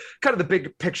kind of the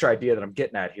big picture idea that I'm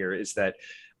getting at here is that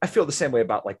I feel the same way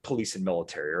about like police and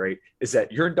military, right? Is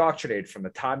that you're indoctrinated from the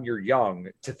time you're young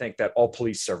to think that all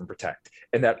police serve and protect,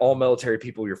 and that all military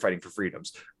people, you're fighting for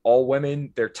freedoms. All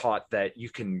women, they're taught that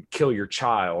you can kill your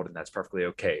child and that's perfectly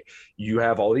okay. You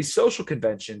have all these social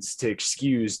conventions to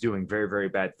excuse doing very, very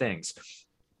bad things.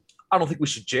 I don't think we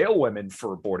should jail women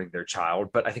for aborting their child,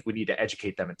 but I think we need to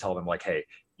educate them and tell them like, hey,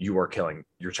 you are killing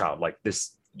your child. Like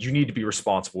this, you need to be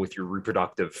responsible with your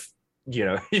reproductive,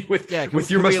 with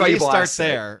your most valuable asset. Start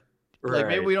there. Right. Like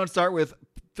maybe we don't start with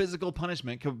physical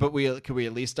punishment, but could we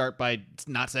at least start by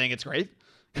not saying it's great?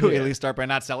 Could we at least start by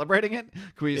not celebrating it?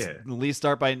 Could we at least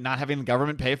start by not having the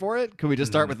government pay for it? Could we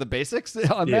just start with the basics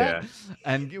on that?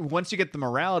 And once you get the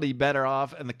morality better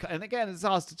off, and again, it's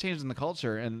all changing the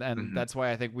culture, and that's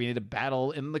why I think we need to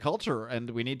battle in the culture, and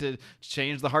we need to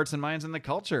change the hearts and minds in the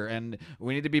culture, and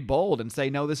we need to be bold and say,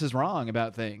 no, this is wrong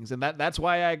about things. And that's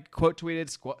why I quote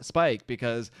tweeted Spike,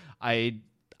 because I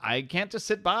can't just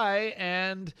sit by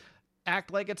and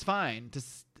act like it's fine.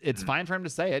 It's fine for him to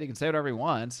say it. He can say whatever he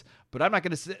wants, but I'm not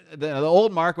going to say. The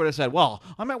old Mark would have said, well,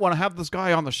 I might want to have this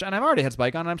guy on the show. And I've already had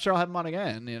Spike on, and I'm sure I'll have him on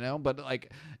again, but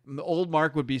like the old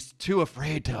Mark would be too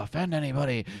afraid to offend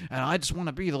anybody. And I just want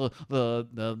to be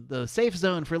the safe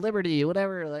zone for liberty,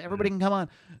 whatever. Like, everybody can come on.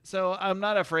 So I'm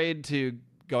not afraid to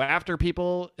go after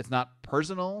people. It's not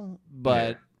personal,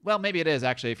 but well, maybe it is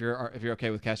actually, if you're okay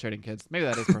with castrating kids, maybe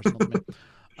that is personal to me.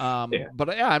 But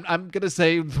I'm going to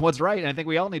say what's right. And I think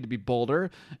we all need to be bolder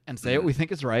and say what we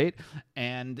think is right.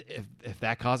 And if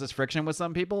that causes friction with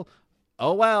some people,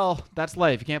 oh, well, that's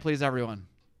life. You can't please everyone.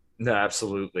 No,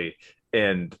 absolutely.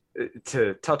 And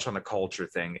to touch on the culture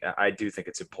thing, I do think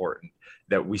it's important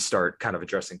that we start kind of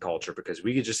addressing culture, because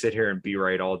we could just sit here and be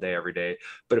right all day, every day.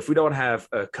 But if we don't have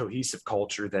a cohesive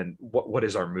culture, then what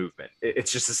is our movement?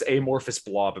 It's just this amorphous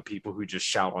blob of people who just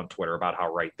shout on Twitter about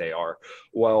how right they are.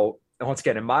 Well, once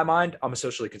again, in my mind, I'm a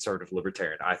socially conservative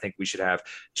libertarian. I think we should have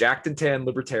jacked and tan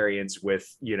libertarians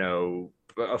with,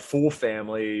 a full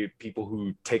family, people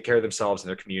who take care of themselves and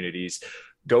their communities,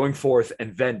 going forth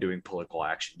and then doing political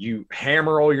action. You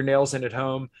hammer all your nails in at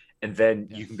home, and then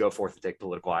you can go forth and take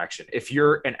political action. If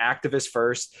you're an activist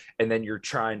first, and then you're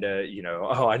trying to,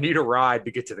 I need a ride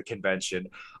to get to the convention,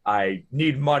 I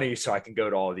need money so I can go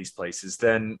to all of these places,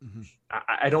 then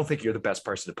I don't think you're the best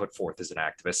person to put forth as an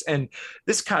activist. And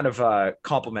this kind of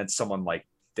compliments someone like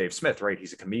Dave Smith, right?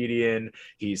 He's a comedian.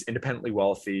 He's independently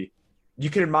wealthy. You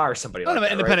can admire somebody like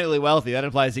that, independently right? wealthy. That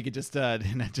implies he could just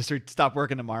stop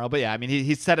working tomorrow. But yeah, I mean,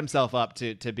 he set himself up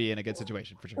to be in a good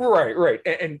situation for sure. Right.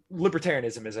 And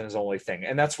libertarianism isn't his only thing.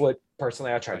 And that's what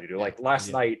personally I try to do. Like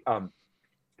last night,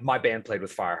 my band played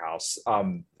with Firehouse.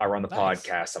 I run the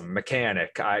podcast. I'm a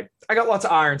mechanic. I got lots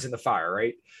of irons in the fire,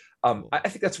 right? I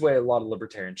think that's the way a lot of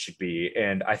libertarians should be.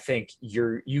 And I think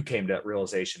you came to that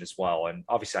realization as well. And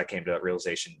obviously I came to that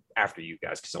realization after you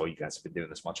guys, because all you guys have been doing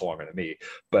this much longer than me.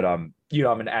 But, I'm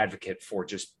an advocate for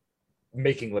just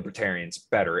making libertarians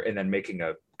better, and then making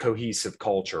a cohesive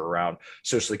culture around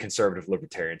socially conservative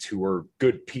libertarians who are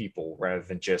good people, rather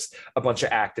than just a bunch of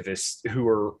activists who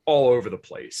are all over the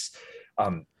place.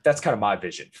 That's kind of my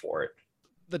vision for it.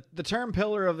 The term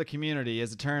pillar of the community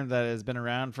is a term that has been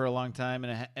around for a long time,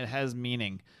 and it has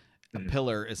meaning. A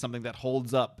pillar is something that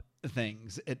holds up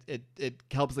things. It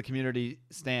helps the community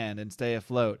stand and stay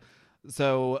afloat.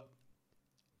 So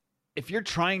if you're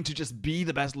trying to just be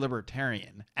the best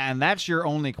libertarian, and that's your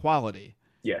only quality,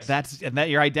 that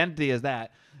your identity is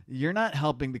that, you're not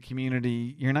helping the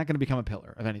community. You're not going to become a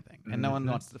pillar of anything, and no one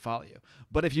wants to follow you.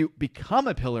 But if you become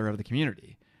a pillar of the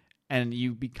community, and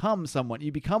you become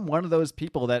one of those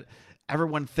people that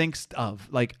everyone thinks of,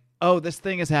 like, oh, this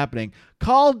thing is happening.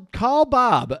 Call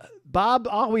Bob. Bob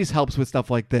always helps with stuff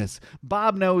like this.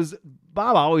 Bob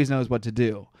always knows what to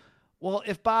do. Well,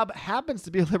 if Bob happens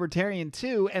to be a libertarian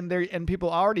too, and people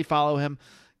already follow him,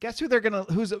 guess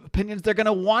whose opinions they're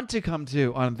gonna want to come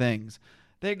to on things.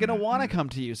 They're gonna want to come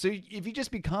to you. So if you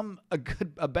just become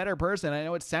a better person, I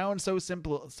know it sounds so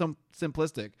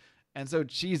simplistic. and so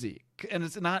cheesy. And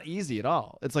it's not easy at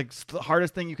all. It's like the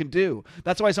hardest thing you can do.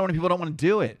 That's why so many people don't want to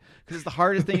do it, because it's the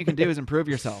hardest thing you can do is improve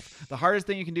yourself. The hardest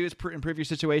thing you can do is improve your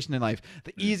situation in life.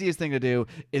 The easiest thing to do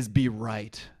is be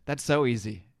right. That's so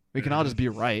easy. We can all just be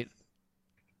right.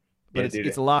 But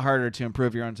it's a lot harder to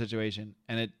improve your own situation,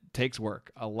 and it takes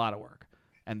work, a lot of work.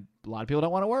 And a lot of people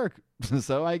don't want to work,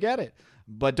 so I get it.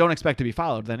 But don't expect to be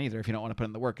followed then either if you don't want to put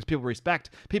in the work, because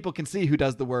people can see who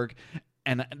does the work,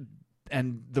 and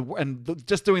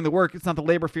just doing the work, it's not the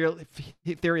labor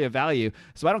theory of value.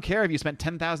 So I don't care if you spent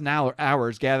 10,000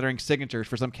 hours gathering signatures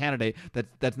for some candidate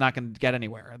that's not going to get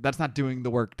anywhere. That's not doing the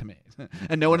work to me.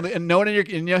 And no one in your,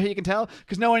 you know how you can tell?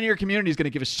 Because no one in your community is going to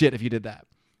give a shit if you did that.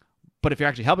 But if you're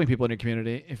actually helping people in your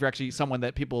community, if you're actually someone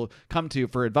that people come to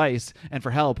for advice and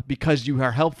for help because you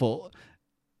are helpful,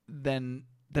 then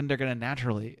they're going to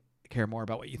naturally care more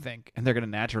about what you think, and they're going to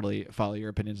naturally follow your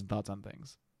opinions and thoughts on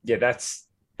things. Yeah, that's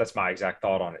my exact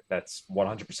thought on it. That's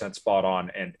 100% spot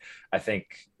on. And I think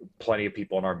plenty of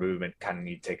people in our movement kind of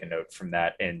need to take a note from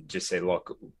that and just say,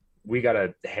 look, we got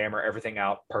to hammer everything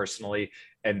out personally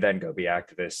and then go be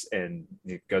activists. And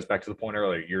it goes back to the point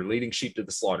earlier, you're leading sheep to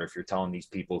the slaughter if you're telling these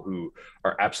people who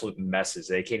are absolute messes,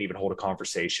 they can't even hold a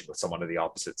conversation with someone of the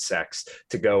opposite sex,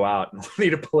 to go out and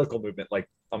lead a political movement. Like,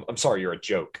 I'm sorry, you're a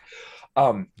joke.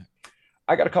 I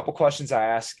got a couple questions I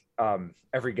ask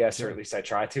every guest, or at least I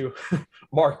try to.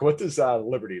 Mark, what does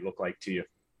liberty look like to you?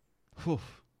 Whew.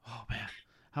 Oh man,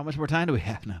 how much more time do we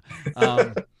have now?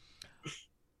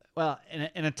 Well,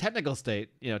 in a technical state,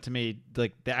 to me,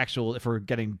 like the actual, if we're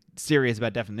getting serious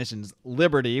about definitions,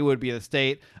 liberty would be the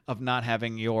state of not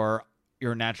having your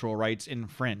natural rights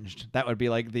infringed. That would be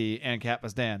like the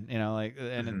Ancapistan,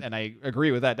 and I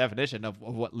agree with that definition of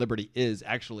what liberty is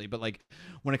actually. But like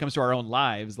when it comes to our own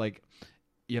lives, like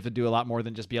you have to do a lot more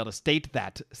than just be able to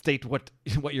state what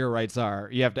your rights are.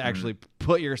 You have to actually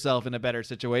put yourself in a better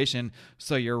situation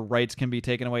so your rights can be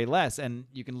taken away less. And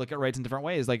you can look at rights in different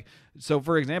ways. Like, so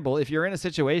for example, if you're in a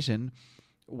situation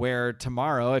where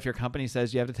tomorrow, if your company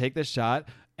says you have to take this shot,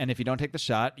 and if you don't take the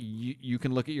shot, you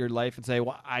can look at your life and say,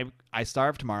 well, I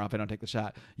starve tomorrow if I don't take the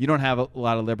shot. You don't have a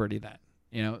lot of liberty then,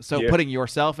 So putting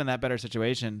yourself in that better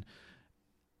situation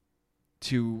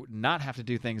to not have to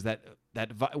do things that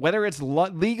whether it's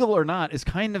legal or not is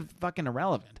kind of fucking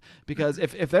irrelevant, because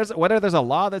if whether there's a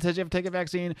law that says you have to take a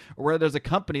vaccine, or whether there's a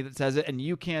company that says it and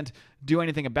you can't do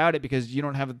anything about it because you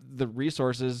don't have the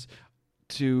resources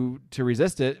to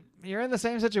resist it, you're in the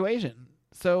same situation.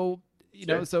 So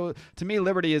so to me,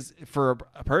 liberty is, for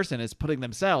a person, is putting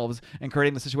themselves and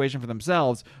creating the situation for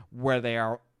themselves where they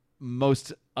are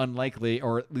most unlikely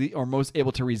or most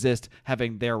able to resist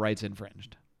having their rights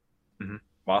infringed. Mm-hmm.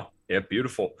 Wow. Yeah.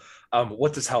 Beautiful.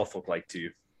 What does health look like to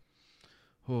you?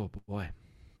 Oh boy.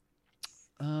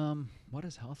 What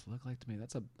does health look like to me?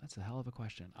 That's a hell of a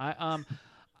question.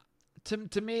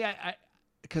 To me,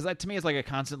 because to me it's like a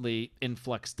constantly in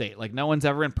flux state. Like no one's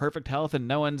ever in perfect health, and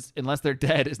no one's, unless they're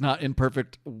dead, is not in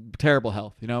perfect terrible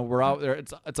health. We're all there.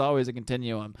 It's always a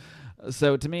continuum.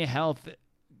 So to me, health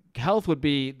would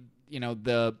be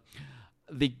the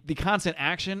constant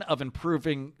action of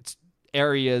improving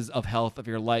areas of health of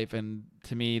your life. And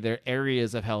to me, the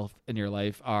areas of health in your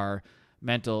life are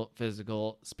mental,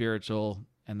 physical, spiritual,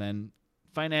 and then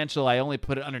financial. I only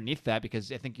put it underneath that because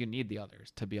I think you need the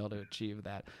others to be able to achieve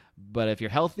that. But if you're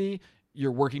healthy,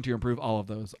 you're working to improve all of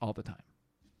those all the time.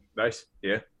 Nice.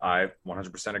 Yeah, I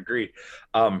 100% agree.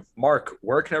 Mark,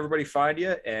 where can everybody find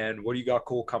you, and what do you got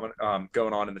cool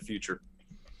going on in the future?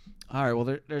 All right.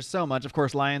 Well, there's so much. Of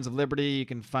course, Lions of Liberty. You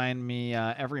can find me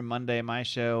every Monday. My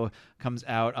show comes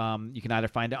out. You can either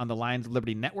find it on the Lions of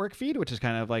Liberty Network feed, which is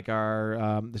kind of like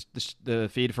our the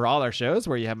feed for all our shows,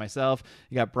 where you have myself.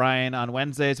 You got Brian on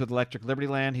Wednesdays with Electric Liberty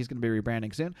Land. He's going to be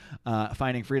rebranding soon.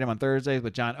 Finding Freedom on Thursdays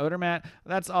with John Odermatt.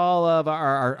 That's all of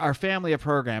our family of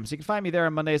programs. You can find me there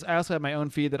on Mondays. I also have my own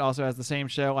feed that also has the same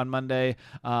show on Monday,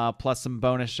 plus some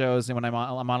bonus shows. And when I'm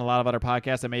on a lot of other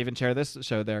podcasts, I may even share this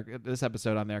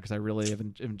episode on there, because I really have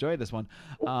enjoyed this one.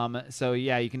 So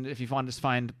yeah, you can, if you want to just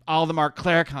find all the Mark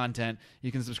Claire content,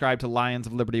 you can subscribe to Lions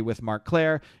of Liberty with Mark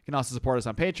Claire. You can also support us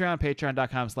on Patreon,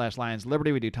 patreon.com/Lions of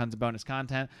Liberty. We do tons of bonus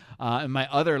content. In my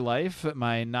other life,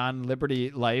 my non-Liberty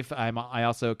life, I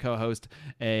also co-host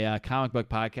a comic book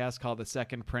podcast called the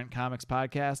Second Print Comics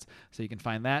Podcast. So you can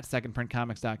find that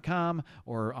secondprintcomics.com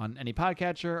or on any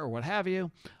podcatcher or what have you.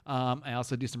 I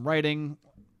also do some writing.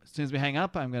 As soon as we hang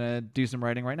up, I'm going to do some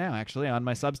writing right now, actually, on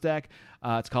my Substack.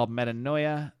 It's called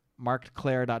Metanoia,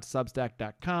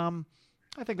 markclaire.substack.com.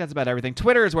 I think that's about everything.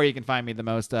 Twitter is where you can find me the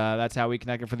most. That's how we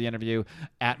connected for the interview.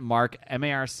 At Mark,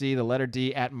 M-A-R-C, the letter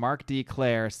D, at Mark D.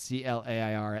 Claire,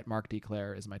 C-L-A-I-R, at Mark D.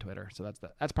 Claire is my Twitter. So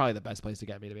that's probably the best place to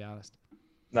get me, to be honest.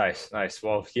 Nice.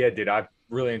 Well, yeah, dude, I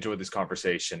really enjoyed this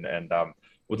conversation and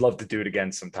would love to do it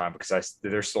again sometime because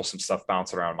there's still some stuff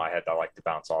bouncing around in my head that I like to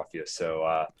bounce off you.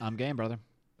 So I'm game, brother.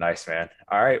 Nice, man.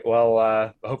 All right.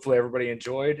 Well, hopefully everybody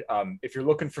enjoyed. If you're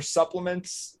looking for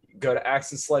supplements, go to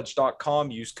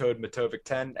axandsledge.com, use code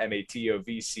Matovcik10,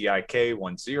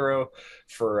 MATOVCIK10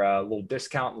 for a little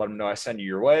discount. Let them know I send you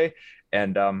your way.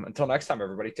 And until next time,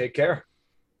 everybody, take care.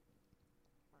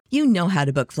 You know how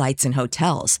to book flights and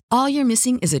hotels. All you're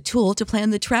missing is a tool to plan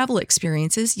the travel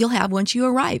experiences you'll have once you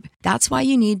arrive. That's why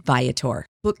you need Viator.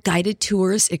 Book guided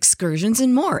tours, excursions,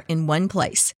 and more in one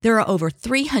place. There are over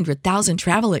 300,000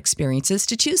 travel experiences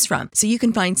to choose from, so you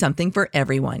can find something for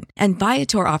everyone. And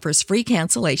Viator offers free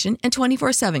cancellation and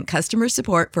 24/7 customer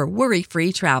support for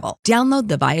worry-free travel. Download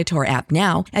the Viator app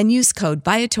now and use code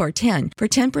Viator10 for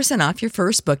 10% off your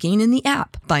first booking in the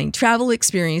app. Find travel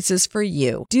experiences for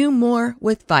you. Do more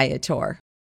with Viator.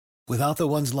 Without the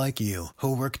ones like you,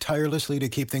 who work tirelessly to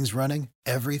keep things running,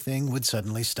 everything would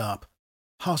suddenly stop.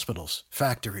 Hospitals,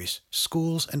 factories,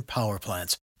 schools, and power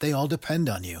plants, they all depend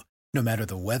on you. No matter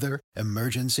the weather,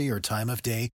 emergency, or time of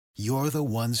day, you're the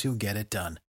ones who get it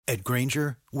done. At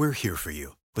Grainger, we're here for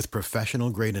you with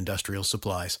professional-grade industrial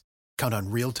supplies. Count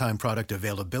on real-time product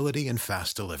availability and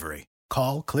fast delivery.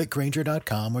 Call, click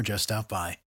Grainger.com, or just stop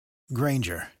by.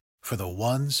 Grainger, for the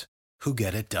ones who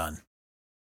get it done.